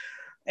 hours?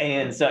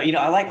 And so,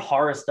 I like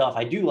horror stuff.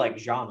 I do like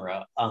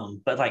genre,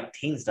 but like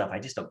teen stuff, I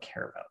just don't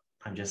care about.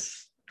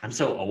 I'm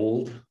so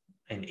old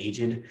and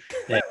aged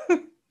that.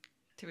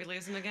 Did we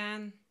lose him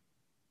again?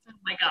 Oh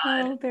my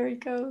God. Oh, there he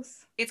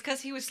goes. It's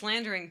because he was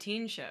slandering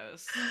teen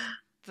shows.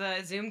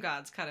 The Zoom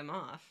gods cut him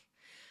off.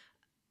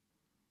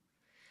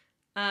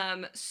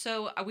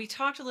 So we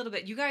talked a little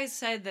bit. You guys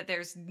said that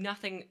there's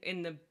nothing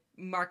in the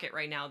market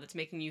right now that's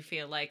making you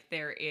feel like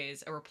there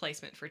is a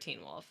replacement for Teen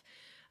Wolf.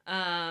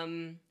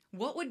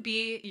 What would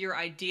be your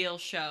ideal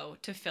show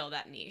to fill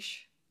that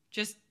niche?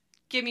 Just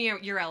give me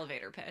your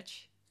elevator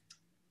pitch.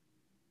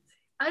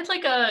 I'd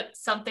like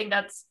something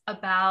that's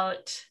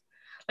about,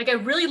 like, I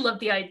really love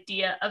the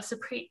idea of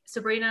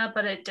Sabrina,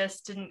 but it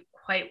just didn't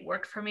quite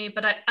work for me.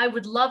 But I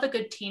would love a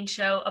good teen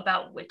show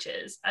about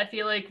witches. I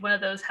feel like one of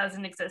those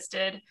hasn't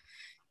existed.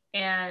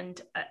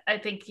 And I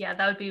think, yeah,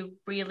 that would be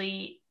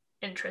really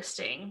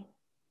interesting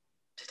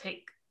to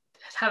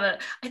I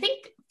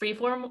think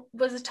Freeform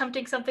was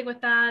attempting something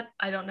with that.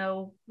 I don't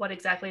know what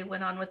exactly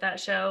went on with that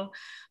show,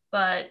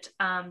 but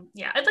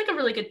yeah, I'd like a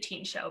really good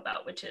teen show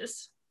about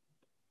witches.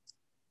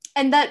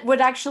 And that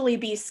would actually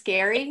be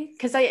scary,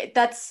 because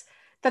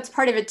that's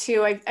part of it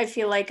too. I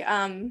feel like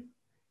my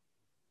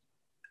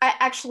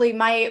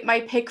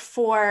pick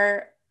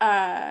for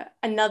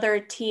another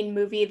teen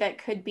movie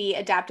that could be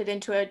adapted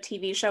into a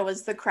TV show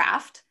was The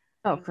Craft.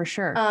 Oh, for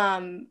sure.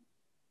 And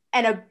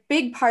a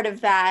big part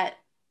of that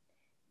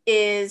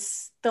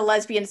is the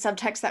lesbian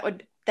subtext that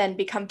would then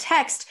become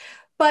text,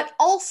 but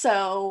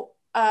also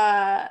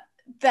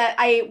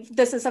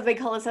this is something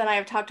Calissa and I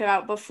have talked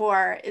about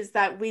before, is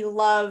that we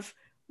love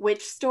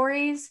witch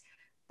stories,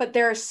 but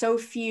there are so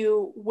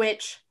few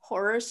witch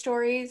horror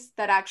stories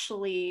that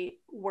actually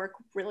work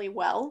really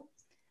well.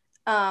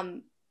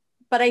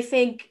 But I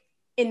think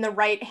in the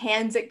right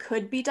hands, it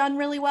could be done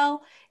really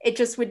well. It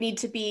just would need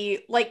to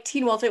be like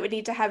Teen Wolf. It would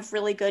need to have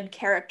really good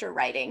character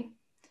writing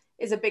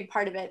is a big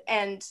part of it.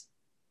 And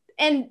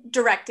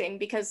directing,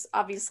 because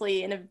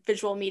obviously in a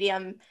visual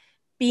medium,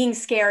 being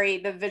scary,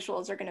 the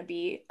visuals are going to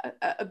be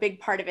a big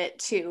part of it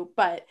too.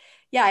 But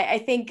yeah, I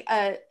think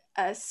a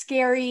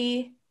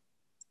scary,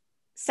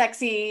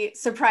 sexy,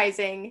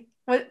 surprising.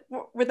 What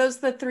were those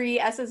the 3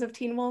 S's of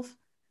Teen Wolf?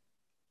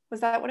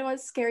 Was that what it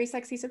was? Scary,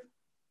 sexy,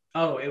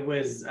 Oh, it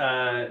was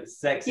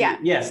sexy.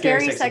 Yeah,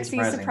 scary,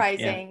 sexy,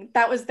 surprising. Yeah.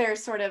 That was their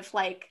sort of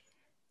like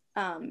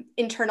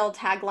internal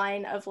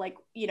tagline of like,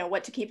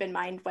 what to keep in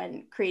mind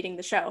when creating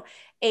the show.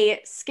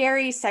 A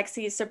scary,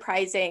 sexy,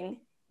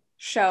 surprising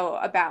show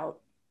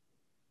about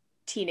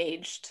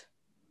teenaged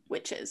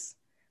witches,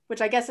 which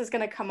I guess is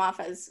going to come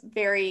off as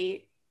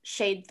very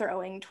shade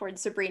throwing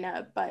towards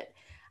Sabrina, but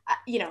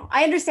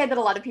I understand that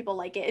a lot of people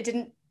like it. It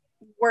didn't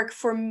work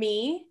for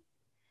me,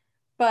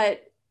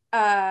 but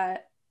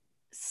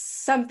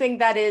something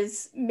that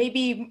is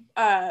maybe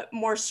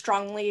more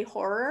strongly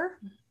horror.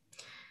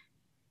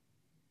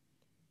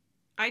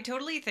 I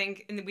totally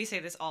think, and we say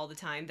this all the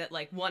time, that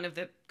like one of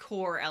the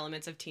core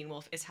elements of Teen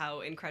Wolf is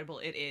how incredible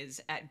it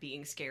is at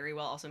being scary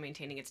while also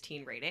maintaining its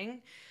teen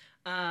rating.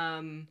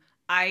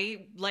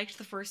 I liked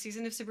the first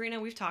season of Sabrina.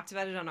 We've talked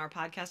about it on our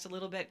podcast a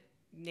little bit,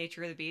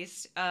 Nature of the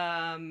Beast.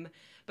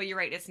 But you're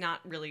right, it's not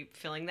really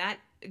filling that.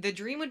 The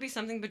dream would be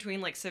something between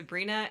like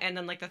Sabrina and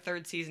then like the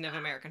 3rd season of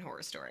American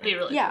Horror Story.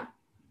 Really Yeah.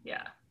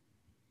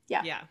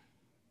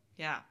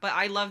 Yeah. But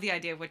I love the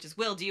idea of witches.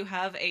 Will, do you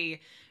have a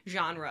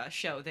genre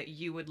show that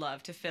you would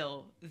love to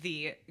fill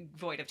the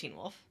void of Teen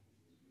Wolf?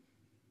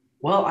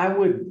 Well, I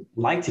would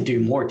like to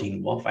do more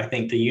Teen Wolf. I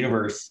think the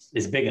universe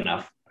is big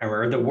enough,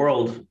 or the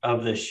world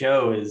of the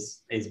show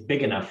is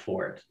big enough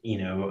for it.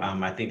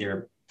 I think there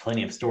are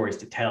plenty of stories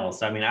to tell.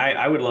 So, I mean,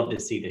 I would love to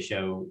see the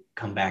show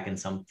come back in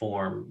some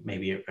form,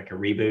 maybe like a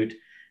reboot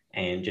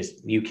and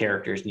just new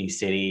characters, new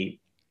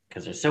city,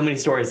 because there's so many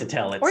stories to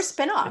tell. Or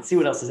spin-off. Let's see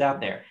what else is out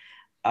there.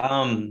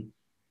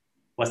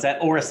 What's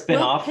that? Or a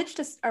spin-off?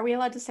 Are we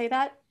allowed to say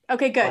that?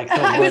 Okay, good. Like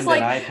I was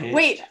like,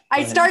 wait,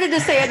 I started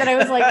to say it, then I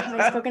was like, have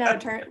I spoken out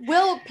of turn?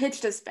 Will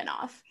pitched a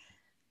spin-off.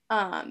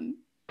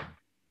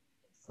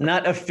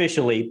 Not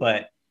officially,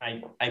 but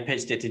I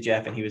pitched it to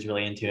Jeff and he was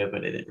really into it,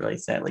 but it didn't really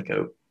sadly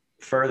go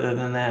further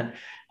than that.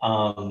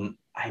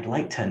 I'd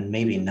like to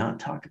maybe not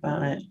talk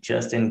about it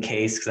just in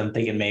case, because I'm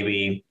thinking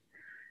maybe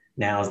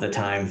now's the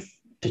time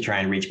to try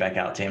and reach back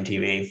out to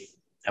MTV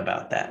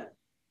about that.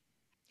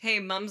 Hey,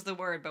 mum's the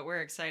word, but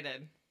we're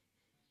excited.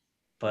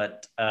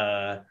 But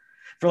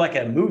for like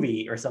a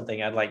movie or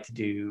something, I'd like to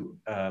do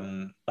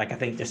like I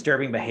think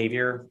Disturbing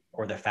Behavior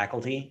or The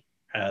Faculty.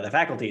 The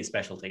Faculty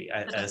especially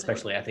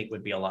I think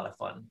would be a lot of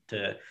fun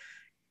to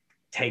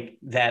take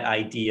that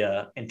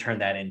idea and turn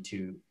that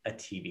into a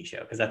TV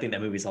show, because I think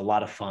that movie's a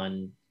lot of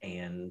fun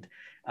and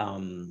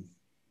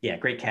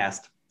great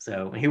cast.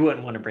 So who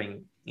wouldn't want to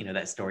bring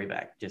that story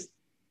back? Just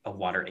a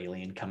water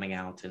alien coming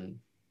out and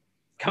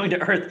coming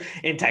to Earth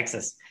in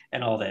Texas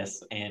and all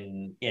this,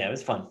 and it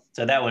was fun.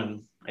 So that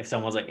one, if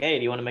someone was like, "Hey,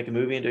 do you want to make a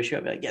movie into a show?"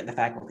 I'd be like, "Yeah, The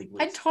Faculty, please."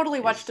 I'd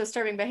totally watch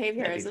Disturbing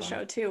Behavior as a fun.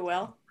 show too.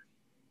 Will.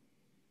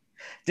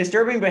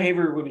 Disturbing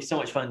Behavior would be so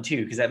much fun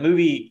too, because that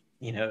movie,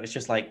 it's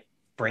just like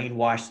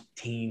brainwashed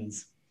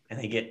teens and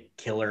they get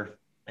killer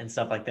and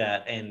stuff like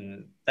that,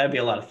 and that'd be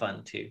a lot of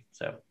fun too.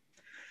 So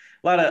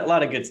a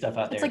lot of good stuff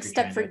out there. It's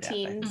like Stepford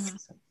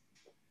Teens. So.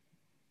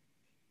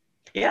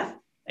 Yeah,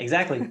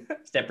 exactly.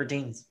 Stepford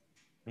Teens.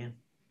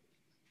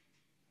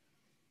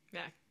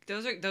 Yeah,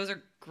 those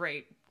are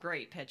great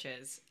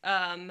pitches.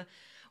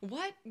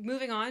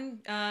 Moving on,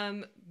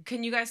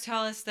 can you guys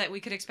tell us that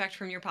we could expect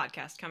from your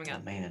podcast coming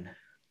up? Oh man,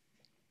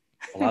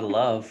 a lot of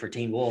love for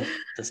Teen Wolf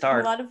to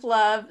start. A lot of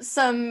love.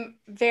 Some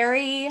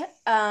very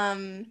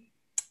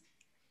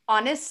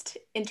honest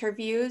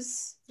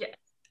interviews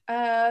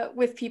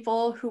with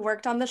people who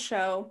worked on the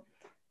show.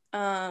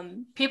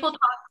 People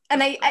talk.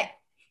 And I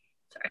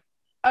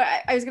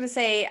was going to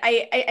say,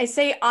 I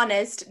say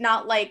honest,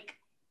 not like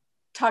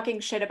talking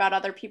shit about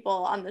other people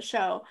on the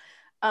show.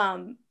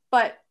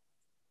 But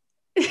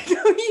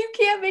you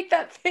can't make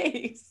that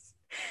face.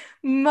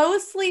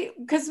 Mostly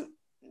because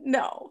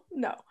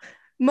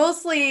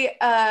mostly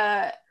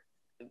but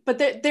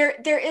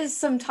there is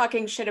some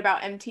talking shit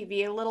about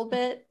MTV a little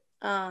bit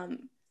that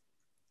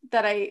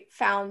I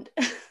found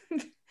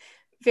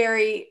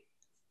very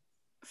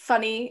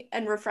funny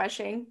and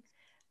refreshing.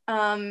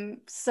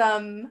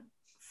 Some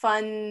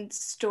fun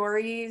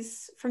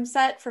stories from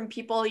set from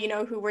people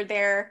who were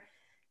there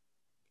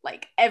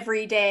like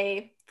every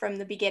day from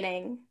the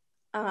beginning,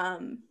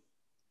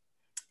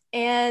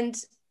 and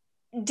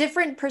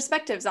different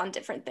perspectives on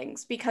different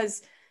things,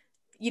 because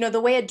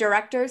the way a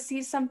director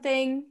sees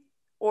something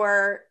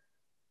or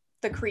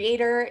the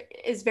creator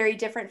is very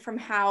different from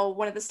how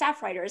one of the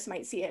staff writers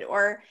might see it,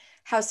 or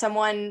how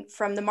someone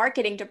from the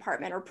marketing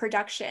department or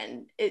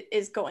production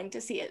is going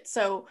to see it.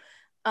 So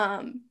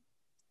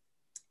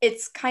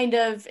it's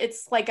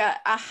like a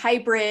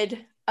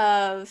hybrid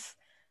of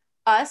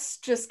us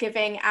just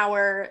giving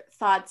our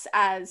thoughts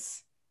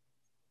as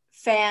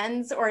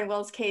fans, or in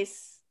Will's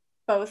case,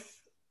 both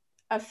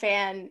a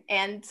fan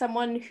and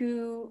someone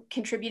who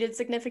contributed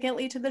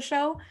significantly to the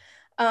show.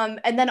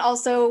 And then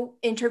also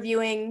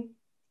interviewing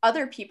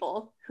other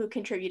people who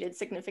contributed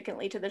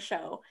significantly to the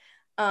show.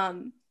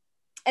 And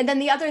then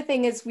the other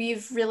thing is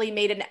we've really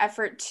made an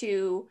effort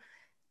to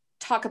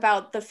talk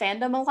about the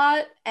fandom a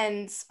lot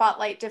and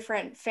spotlight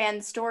different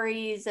fan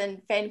stories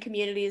and fan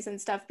communities and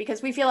stuff,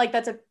 because we feel like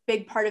that's a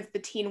big part of the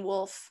Teen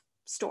Wolf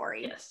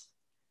story. Yes.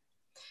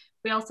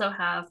 We also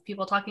have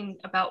people talking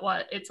about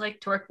what it's like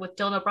to work with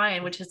Dylan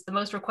O'Brien, which is the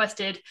most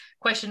requested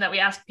question that we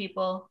ask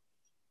people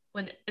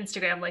when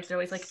Instagram, like they're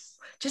always like,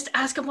 just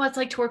ask them what it's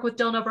like to work with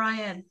Dylan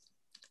O'Brien.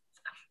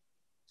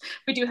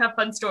 We do have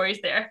fun stories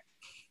there.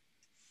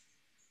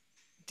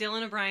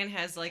 Dylan O'Brien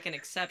has like an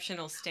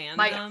exceptional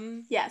stand-up.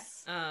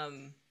 Yes.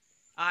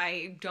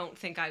 I don't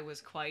think I was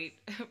quite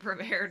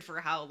prepared for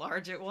how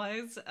large it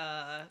was,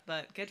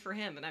 but good for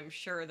him. And I'm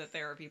sure that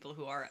there are people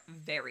who are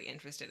very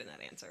interested in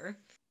that answer.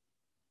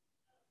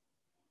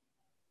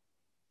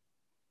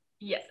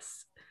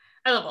 Yes.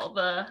 I love all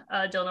the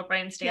Dylan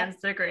O'Brien stands. Yeah.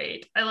 They're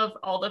great. I love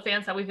all the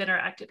fans that we've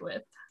interacted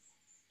with.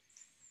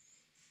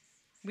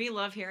 We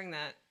love hearing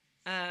that.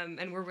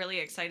 And we're really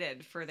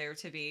excited for there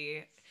to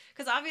be,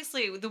 because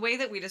obviously the way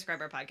that we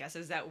describe our podcast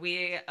is that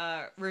we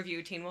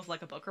review Teen Wolf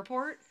like a book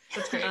report.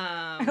 That's great.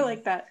 I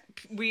like that.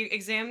 We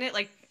examine it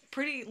like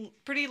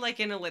pretty like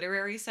in a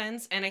literary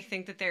sense. And I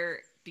think that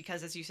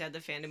because as you said, the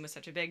fandom was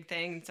such a big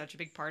thing, such a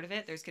big part of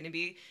it, there's going to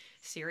be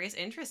serious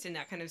interest in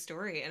that kind of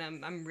story.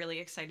 And I'm really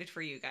excited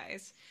for you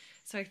guys.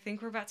 So I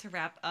think we're about to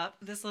wrap up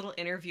this little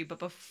interview. But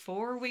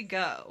before we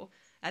go,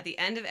 at the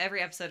end of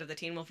every episode of the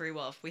Teen Wolf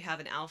Rewolf, we have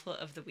an Alpha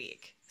of the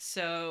Week.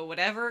 So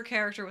whatever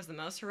character was the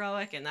most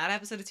heroic in that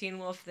episode of Teen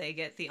Wolf, they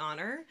get the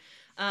honor.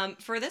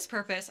 For this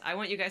purpose, I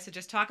want you guys to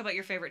just talk about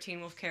your favorite Teen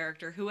Wolf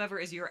character, whoever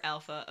is your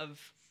Alpha of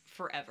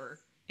forever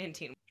in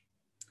Teen Wolf.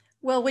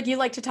 Well, would you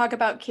like to talk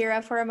about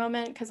Kira for a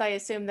moment? Because I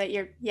assume that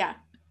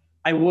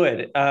I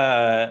would.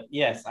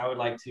 Yes, I would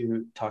like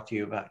to talk to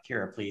you about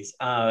Kira, please.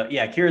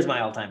 Kira's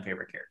my all-time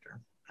favorite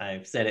character.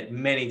 I've said it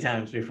many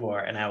times before,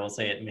 and I will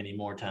say it many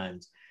more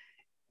times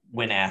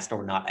when asked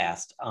or not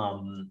asked.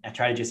 I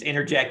try to just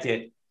interject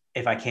it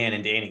if I can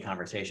into any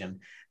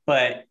conversation.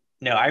 But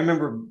no, I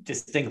remember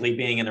distinctly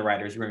being in the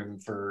writer's room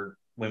for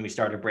when we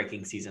started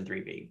breaking season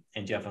 3B.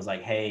 And Jeff was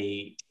like,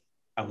 hey,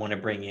 I want to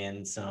bring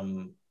in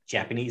some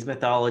Japanese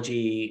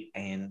mythology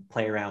and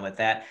play around with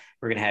that.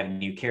 We're going to have a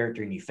new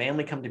character, a new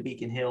family come to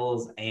Beacon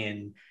Hills.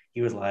 And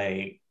he was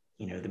like,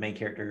 the main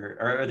character,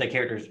 or the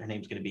character's, her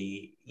name's going to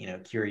be,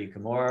 Kira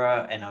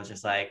Yukimura. And I was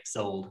just like,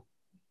 sold,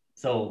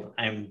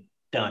 I'm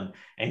done.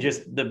 And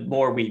just the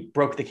more we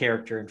broke the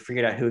character and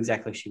figured out who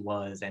exactly she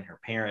was and her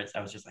parents,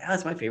 I was just like,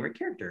 that's my favorite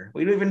character.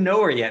 We don't even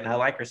know her yet, and I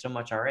like her so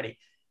much already.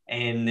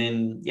 And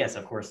then, yes,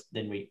 of course,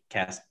 then we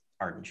cast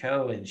Arden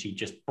Cho, and she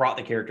just brought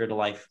the character to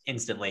life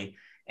instantly.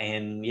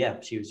 And yeah,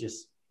 she was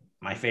just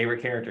my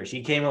favorite character.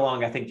 She came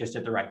along, I think, just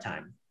at the right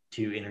time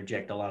to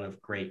interject a lot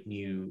of great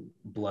new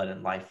blood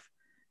and life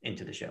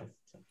into the show.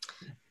 So,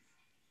 yeah.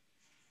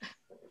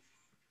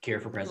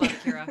 Kira for president.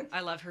 I love Kira.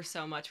 I love her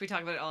so much. We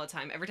talk about it all the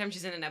time. Every time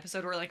she's in an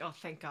episode, we're like, oh,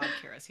 thank God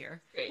Kira's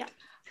here. Great. Yeah.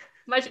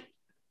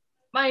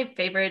 My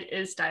favorite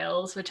is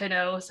Styles, which I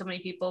know so many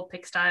people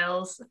pick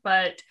Styles,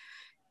 but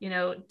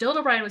Dylan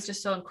O'Brien was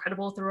just so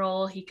incredible with the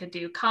role. He could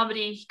do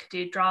comedy, he could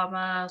do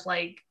drama,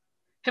 like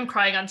him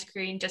crying on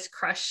screen just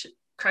crushed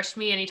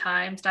me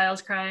anytime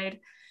Styles cried.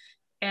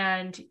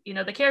 And,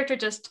 the character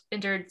just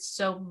endured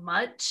so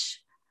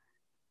much,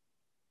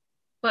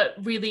 but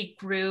really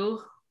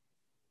grew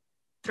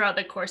throughout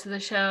the course of the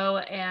show.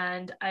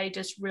 And I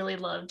just really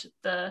loved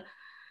that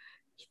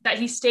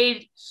he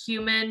stayed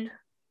human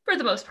for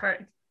the most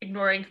part,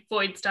 ignoring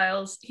Void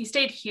Styles. He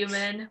stayed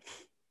human,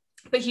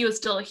 but he was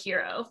still a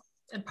hero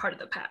and part of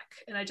the pack.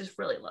 And I just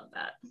really love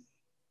that.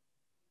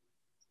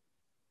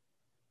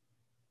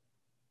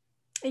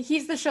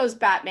 He's the show's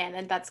Batman,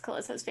 and that's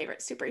Kalissa's favorite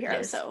superhero.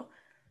 Yes. So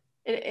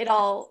it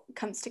all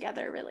comes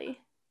together, really.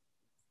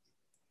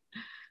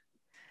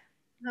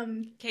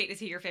 Kate, is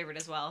he your favorite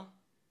as well?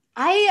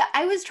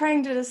 I was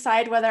trying to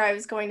decide whether I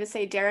was going to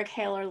say Derek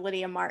Hale or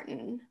Lydia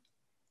Martin,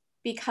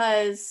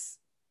 because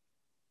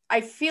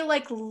I feel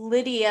like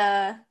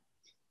Lydia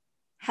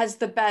has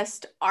the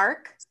best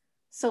arc.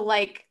 So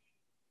like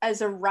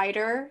as a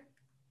writer,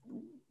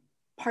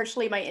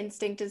 partially my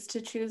instinct is to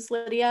choose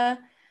Lydia.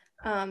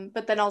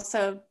 But then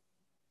also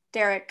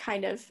Derek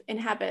kind of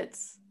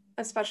inhabits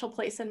a special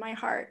place in my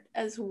heart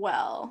as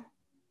well.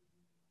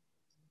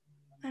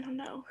 I don't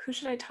know. Who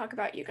should I talk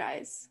about, you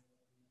guys?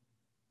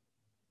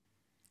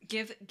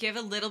 Give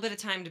a little bit of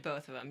time to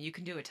both of them. You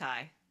can do a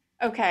tie.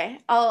 Okay.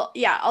 I'll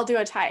do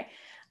a tie.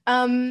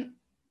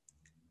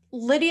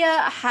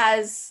 Lydia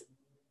has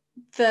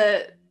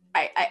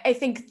I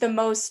think the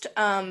most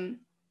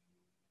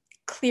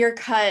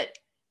clear-cut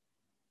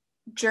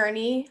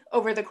journey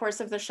over the course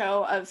of the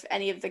show of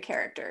any of the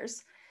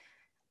characters.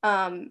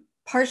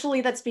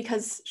 Partially that's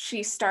because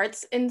she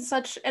starts in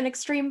such an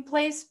extreme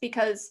place,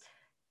 because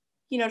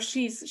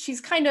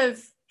she's kind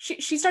of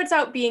she starts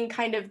out being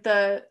kind of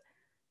the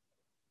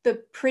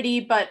pretty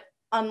but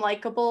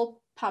unlikable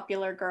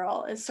popular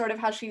girl is sort of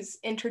how she's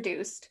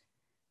introduced.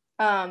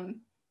 And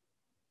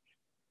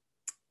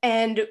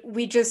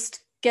we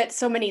just get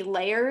so many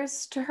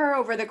layers to her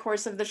over the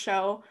course of the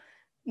show,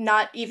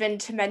 not even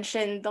to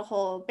mention the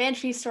whole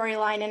Banshee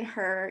storyline and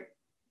her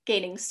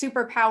gaining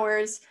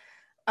superpowers.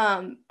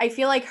 I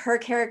feel like her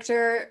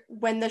character,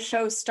 when the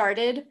show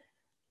started,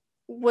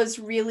 was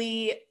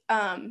really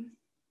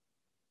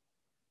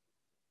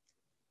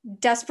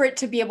desperate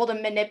to be able to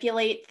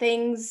manipulate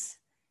things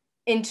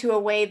into a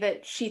way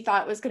that she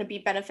thought was going to be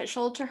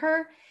beneficial to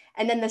her.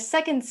 And then the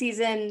second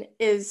season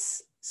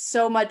is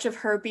so much of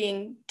her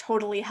being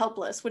totally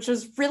helpless, which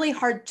was really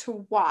hard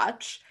to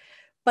watch.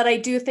 But I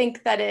do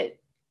think that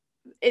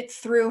it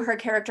threw her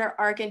character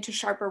arc into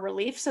sharper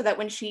relief, so that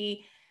when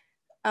she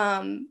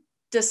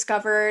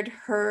discovered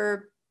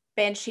her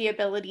Banshee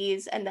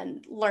abilities and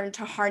then learned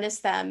to harness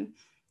them,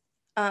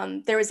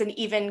 there was an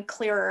even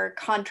clearer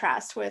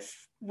contrast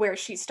with where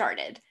she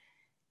started.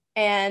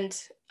 And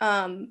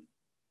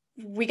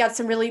we got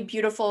some really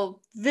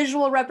beautiful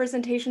visual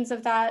representations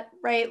of that,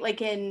 right?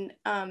 Like in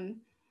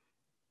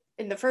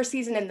the first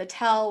season in The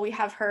Tell, we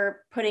have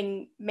her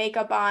putting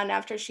makeup on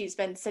after she's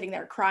been sitting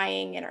there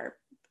crying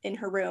in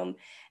her room.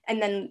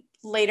 And then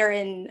later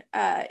in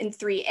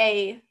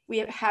 3A, we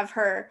have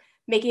her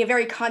making a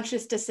very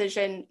conscious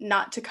decision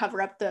not to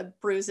cover up the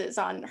bruises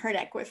on her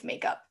neck with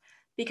makeup,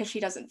 because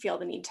she doesn't feel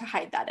the need to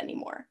hide that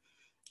anymore.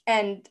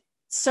 And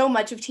so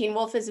much of Teen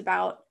Wolf is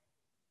about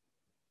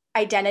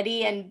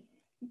identity and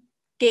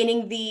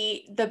gaining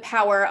the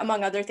power,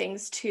 among other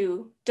things,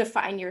 to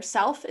define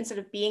yourself instead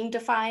of being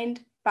defined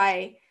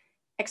by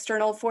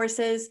external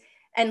forces.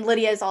 And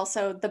Lydia is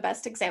also the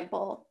best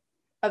example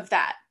of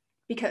that,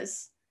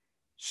 because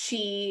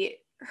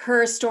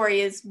her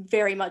story is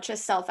very much a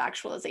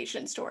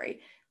self-actualization story,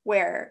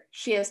 where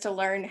she has to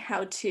learn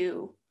how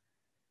to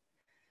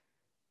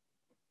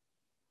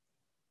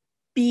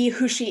be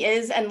who she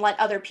is and let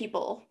other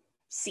people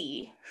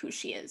see who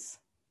she is.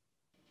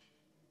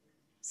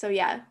 So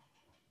yeah.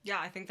 Yeah,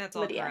 I think that's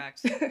all Lydia.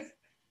 correct.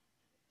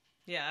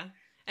 Yeah.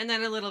 And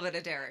then a little bit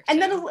of Derek.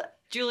 And too. then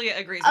Julia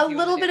agrees a with you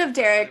little on the bit of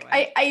Derek.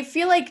 I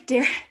feel like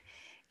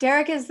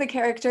Derek is the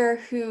character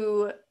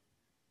who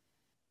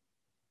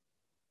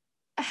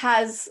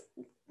has,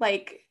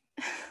 like,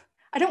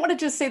 I don't want to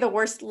just say the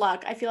worst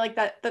luck. I feel like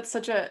that's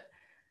such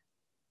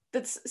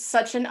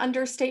an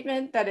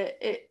understatement that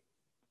it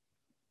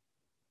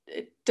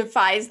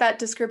defies that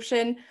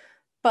description.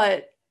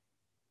 But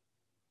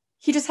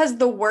he just has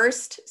the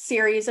worst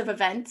series of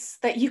events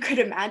that you could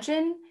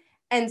imagine,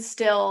 and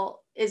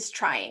still is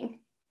trying.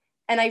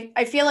 And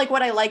I feel like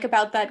what I like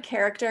about that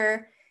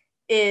character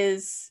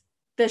is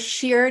the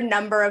sheer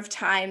number of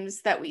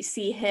times that we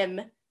see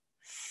him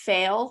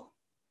fail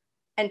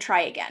and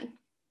try again.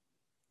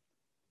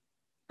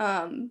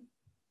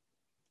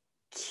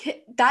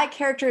 That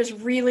character is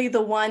really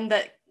the one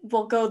that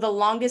will go the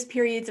longest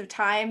periods of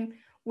time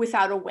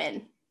without a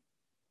win.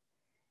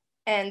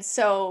 And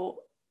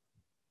so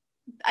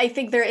I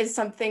think there is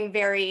something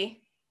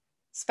very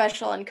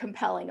special and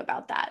compelling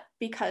about that,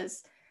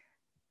 because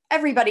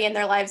everybody in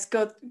their lives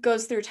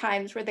goes through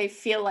times where they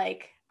feel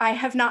like, I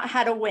have not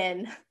had a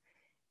win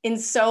in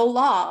so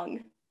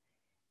long.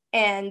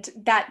 And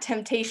that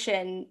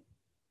temptation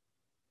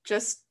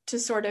just to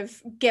sort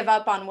of give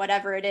up on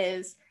whatever it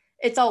is,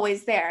 it's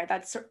always there.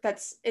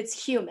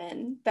 It's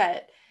human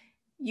that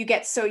you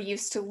get so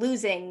used to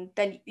losing,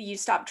 then you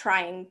stop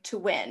trying to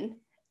win.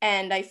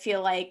 And I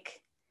feel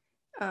like,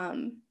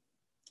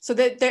 so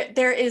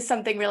there is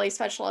something really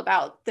special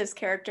about this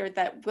character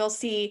that we'll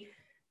see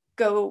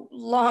go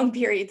long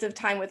periods of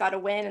time without a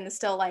win, and is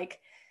still like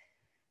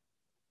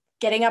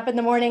getting up in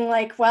the morning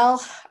like,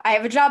 well, I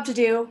have a job to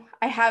do.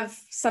 I have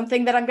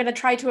something that I'm going to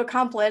try to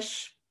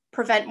accomplish,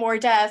 prevent more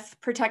death,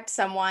 protect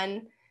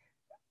someone,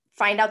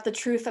 find out the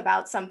truth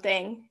about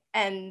something,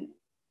 and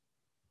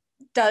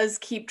does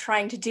keep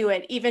trying to do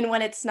it, even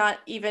when it's not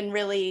even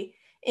really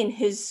in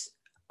his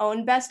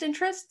own best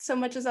interest so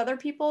much as other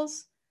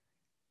people's.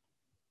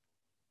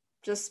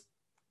 Just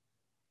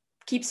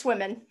keep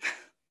swimming.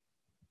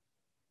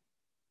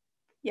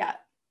 Yeah.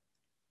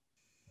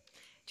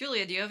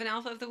 Julia, do you have an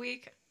alpha of the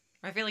week?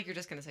 I feel like you're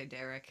just going to say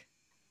Derek.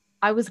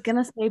 I was going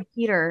to say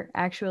Peter,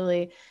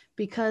 actually,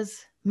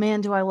 because,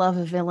 man, do I love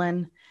a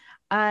villain.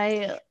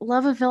 I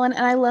love a villain,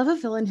 and I love a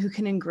villain who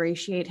can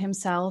ingratiate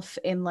himself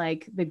in,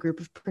 like, the group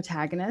of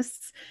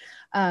protagonists.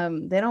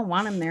 They don't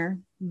want him there,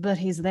 but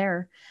he's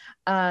there.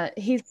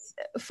 He's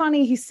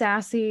funny, he's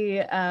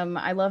sassy.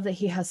 I love that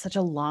he has such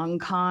a long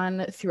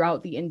con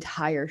throughout the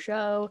entire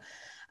show.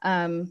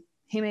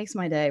 He makes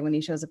my day when he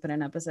shows up in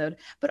an episode.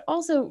 But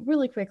also,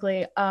 really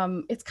quickly,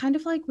 it's kind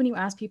of like when you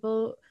ask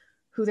people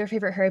who their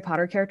favorite Harry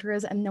Potter character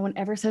is, and no one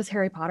ever says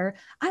Harry Potter.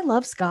 I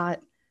love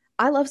Scott.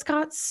 I love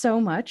Scott so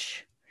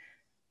much,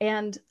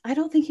 and I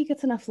don't think he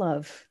gets enough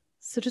love.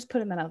 So just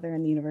put him out there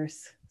in the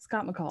universe.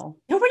 Scott McCall.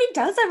 Nobody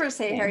does ever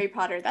say Yeah. Harry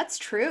Potter. That's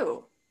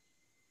true.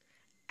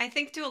 I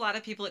think to a lot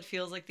of people it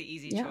feels like the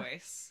easy Yeah.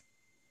 choice.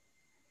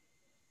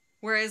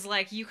 Whereas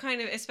like you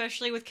kind of,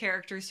 especially with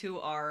characters who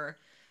are,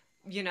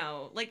 you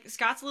know, like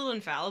Scott's a little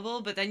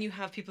infallible, but then you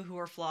have people who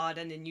are flawed,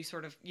 and then you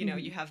sort of, you know,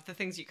 you have the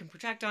things you can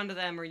project onto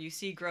them, or you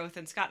see growth,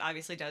 and Scott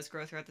obviously does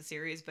grow throughout the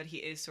series, but he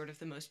is sort of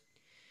the most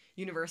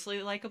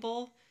universally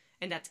likable,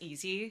 and that's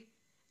easy.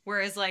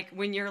 Whereas like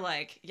when you're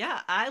like, yeah,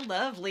 I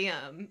love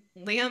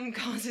Liam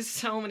causes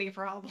so many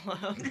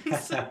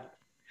problems.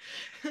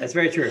 That's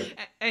very true.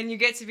 And you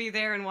get to be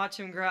there and watch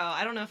him grow.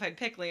 I don't know if I'd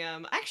pick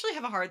Liam. I actually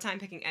have a hard time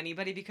picking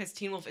anybody because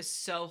Teen Wolf is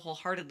so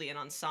wholeheartedly an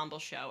ensemble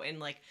show in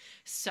like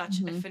such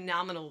a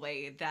phenomenal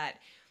way that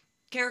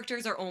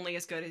characters are only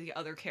as good as the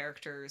other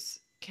characters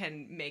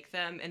can make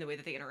them and the way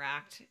that they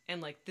interact,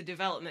 and like the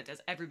development as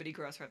everybody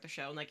grows throughout the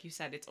show. And like you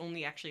said, it's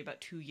only actually about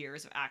 2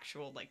 years of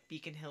actual like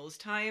Beacon Hills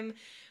time.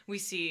 We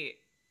see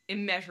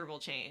immeasurable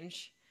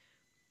change.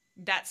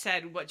 That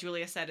said, what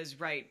Julia said is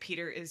right.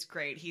 Peter is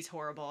great. He's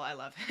horrible. I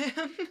love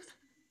him.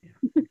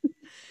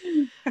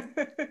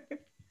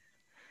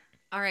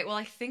 All right. Well,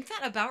 I think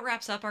that about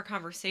wraps up our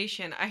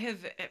conversation. I have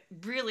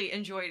really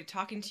enjoyed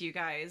talking to you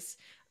guys.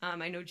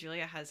 I know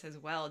Julia has as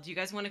well. Do you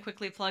guys want to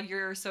quickly plug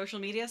your social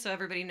media so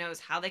everybody knows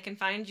how they can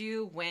find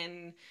you,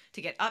 when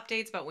to get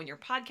updates about when your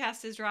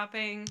podcast is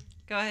dropping?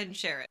 Go ahead and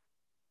share it.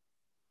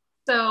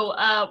 So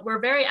we're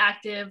very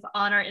active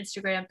on our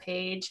Instagram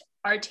page,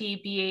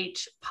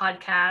 RTBH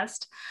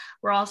Podcast.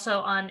 We're also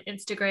on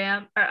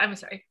Instagram, or I'm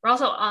sorry, we're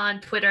also on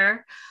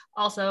Twitter,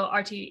 also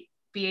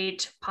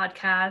RTBH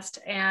Podcast.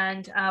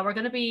 And we're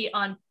going to be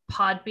on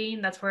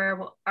Podbean. That's where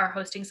our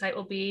hosting site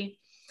will be.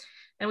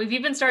 And we've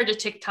even started a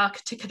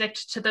TikTok to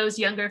connect to those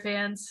younger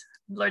fans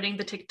learning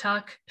the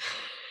TikTok.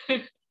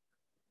 It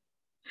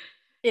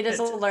is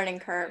a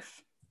learning curve.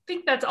 I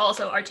think that's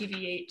also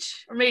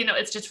RTBH, or maybe no,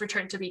 it's just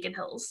Return to Beacon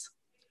Hills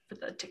for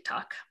the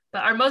TikTok.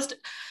 But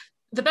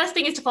the best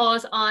thing is to follow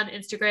us on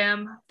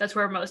Instagram. That's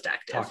where we're most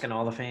active. Talking to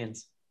all the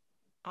fans.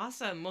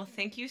 Awesome. Well,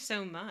 thank you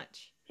so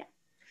much.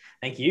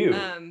 Thank you.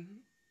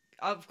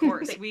 Of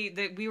course, we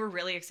were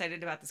really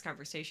excited about this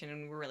conversation,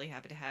 and we're really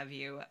happy to have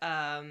you.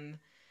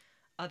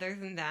 Other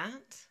than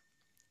that,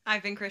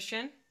 I've been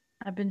Christian.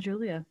 I've been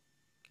Julia.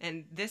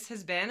 And this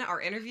has been our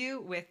interview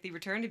with the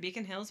Return to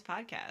Beacon Hills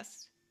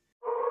podcast.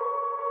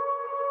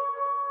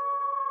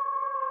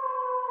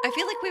 I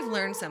feel like we've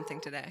learned something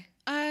today.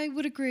 I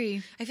would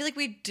agree. I feel like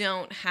we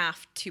don't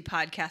have to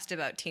podcast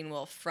about Teen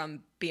Wolf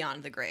from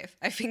beyond the grave.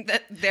 I think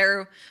that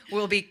there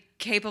will be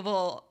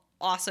capable,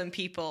 awesome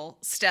people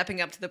stepping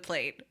up to the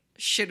plate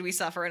should we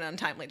suffer an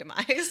untimely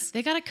demise.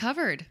 They got it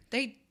covered.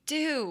 They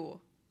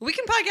do. We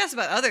can podcast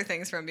about other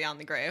things from beyond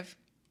the grave.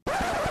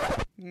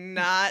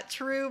 Not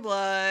True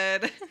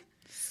Blood.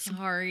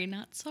 Sorry,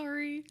 not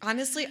sorry.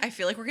 Honestly, I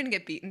feel like we're going to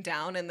get beaten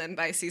down, and then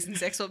by season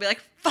 6, we'll be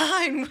like,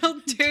 fine, we'll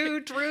do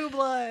True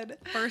Blood.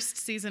 First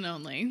season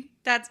only,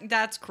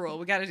 That's cruel.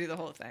 We got to do the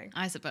whole thing.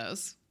 I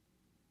suppose.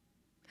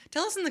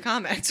 Tell us in the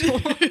comments.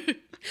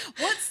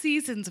 What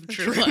seasons of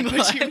True Blood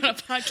would you want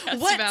to podcast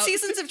What about?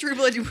 seasons of True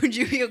Blood would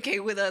you be okay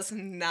with us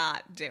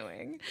not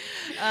doing?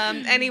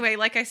 Anyway,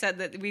 like I said,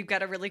 that we've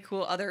got a really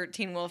cool other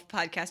Teen Wolf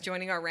podcast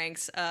joining our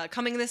ranks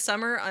coming this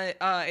summer.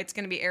 It's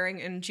going to be airing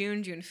in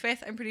June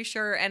 5th, I'm pretty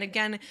sure. And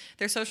again,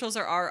 their socials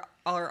are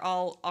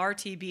all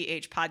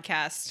RTBH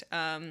podcast.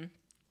 And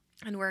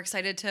we're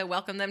excited to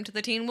welcome them to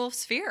the Teen Wolf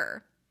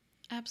sphere.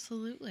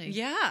 Absolutely.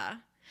 Yeah.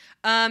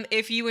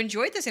 If you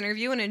enjoyed this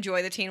interview and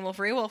enjoy the Teen Wolf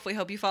Rewolf, we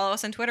hope you follow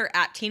us on Twitter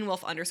at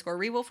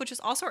TeenWolf_Rewolf, which is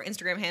also our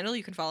Instagram handle.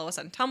 You can follow us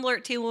on Tumblr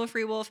at Teen Wolf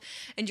Rewolf,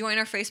 and join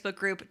our Facebook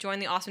group. Join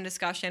the awesome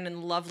discussion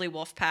and lovely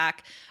Wolf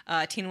Pack.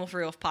 Teen Wolf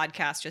Rewolf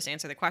podcast. Just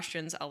answer the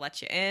questions. I'll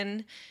let you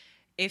in.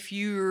 If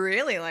you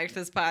really liked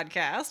this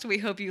podcast, we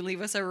hope you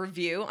leave us a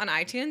review on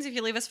iTunes. If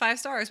you leave us 5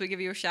 stars, we give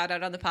you a shout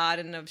out on the pod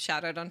and a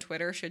shout out on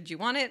Twitter should you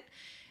want it.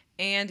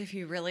 And if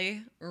you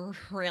really,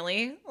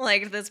 really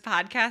liked this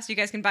podcast, you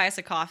guys can buy us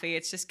a coffee.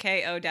 It's just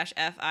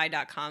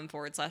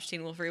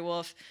ko-fi.com/Teen Wolf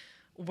Rewolf.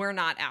 We're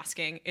not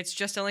asking. It's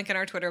just a link in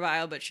our Twitter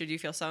bio, but should you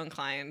feel so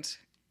inclined,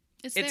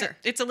 It's there.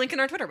 it's a link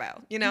in our Twitter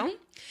bio, you know?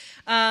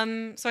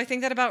 So I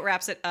think that about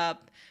wraps it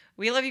up.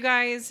 We love you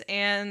guys,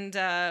 and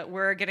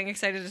we're getting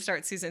excited to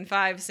start season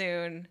 5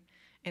 soon.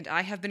 And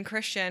I have been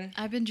Christian.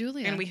 I've been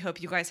Julia. And we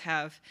hope you guys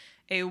have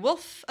a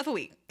wolf of a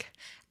week.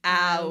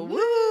 Ow.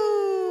 Woo!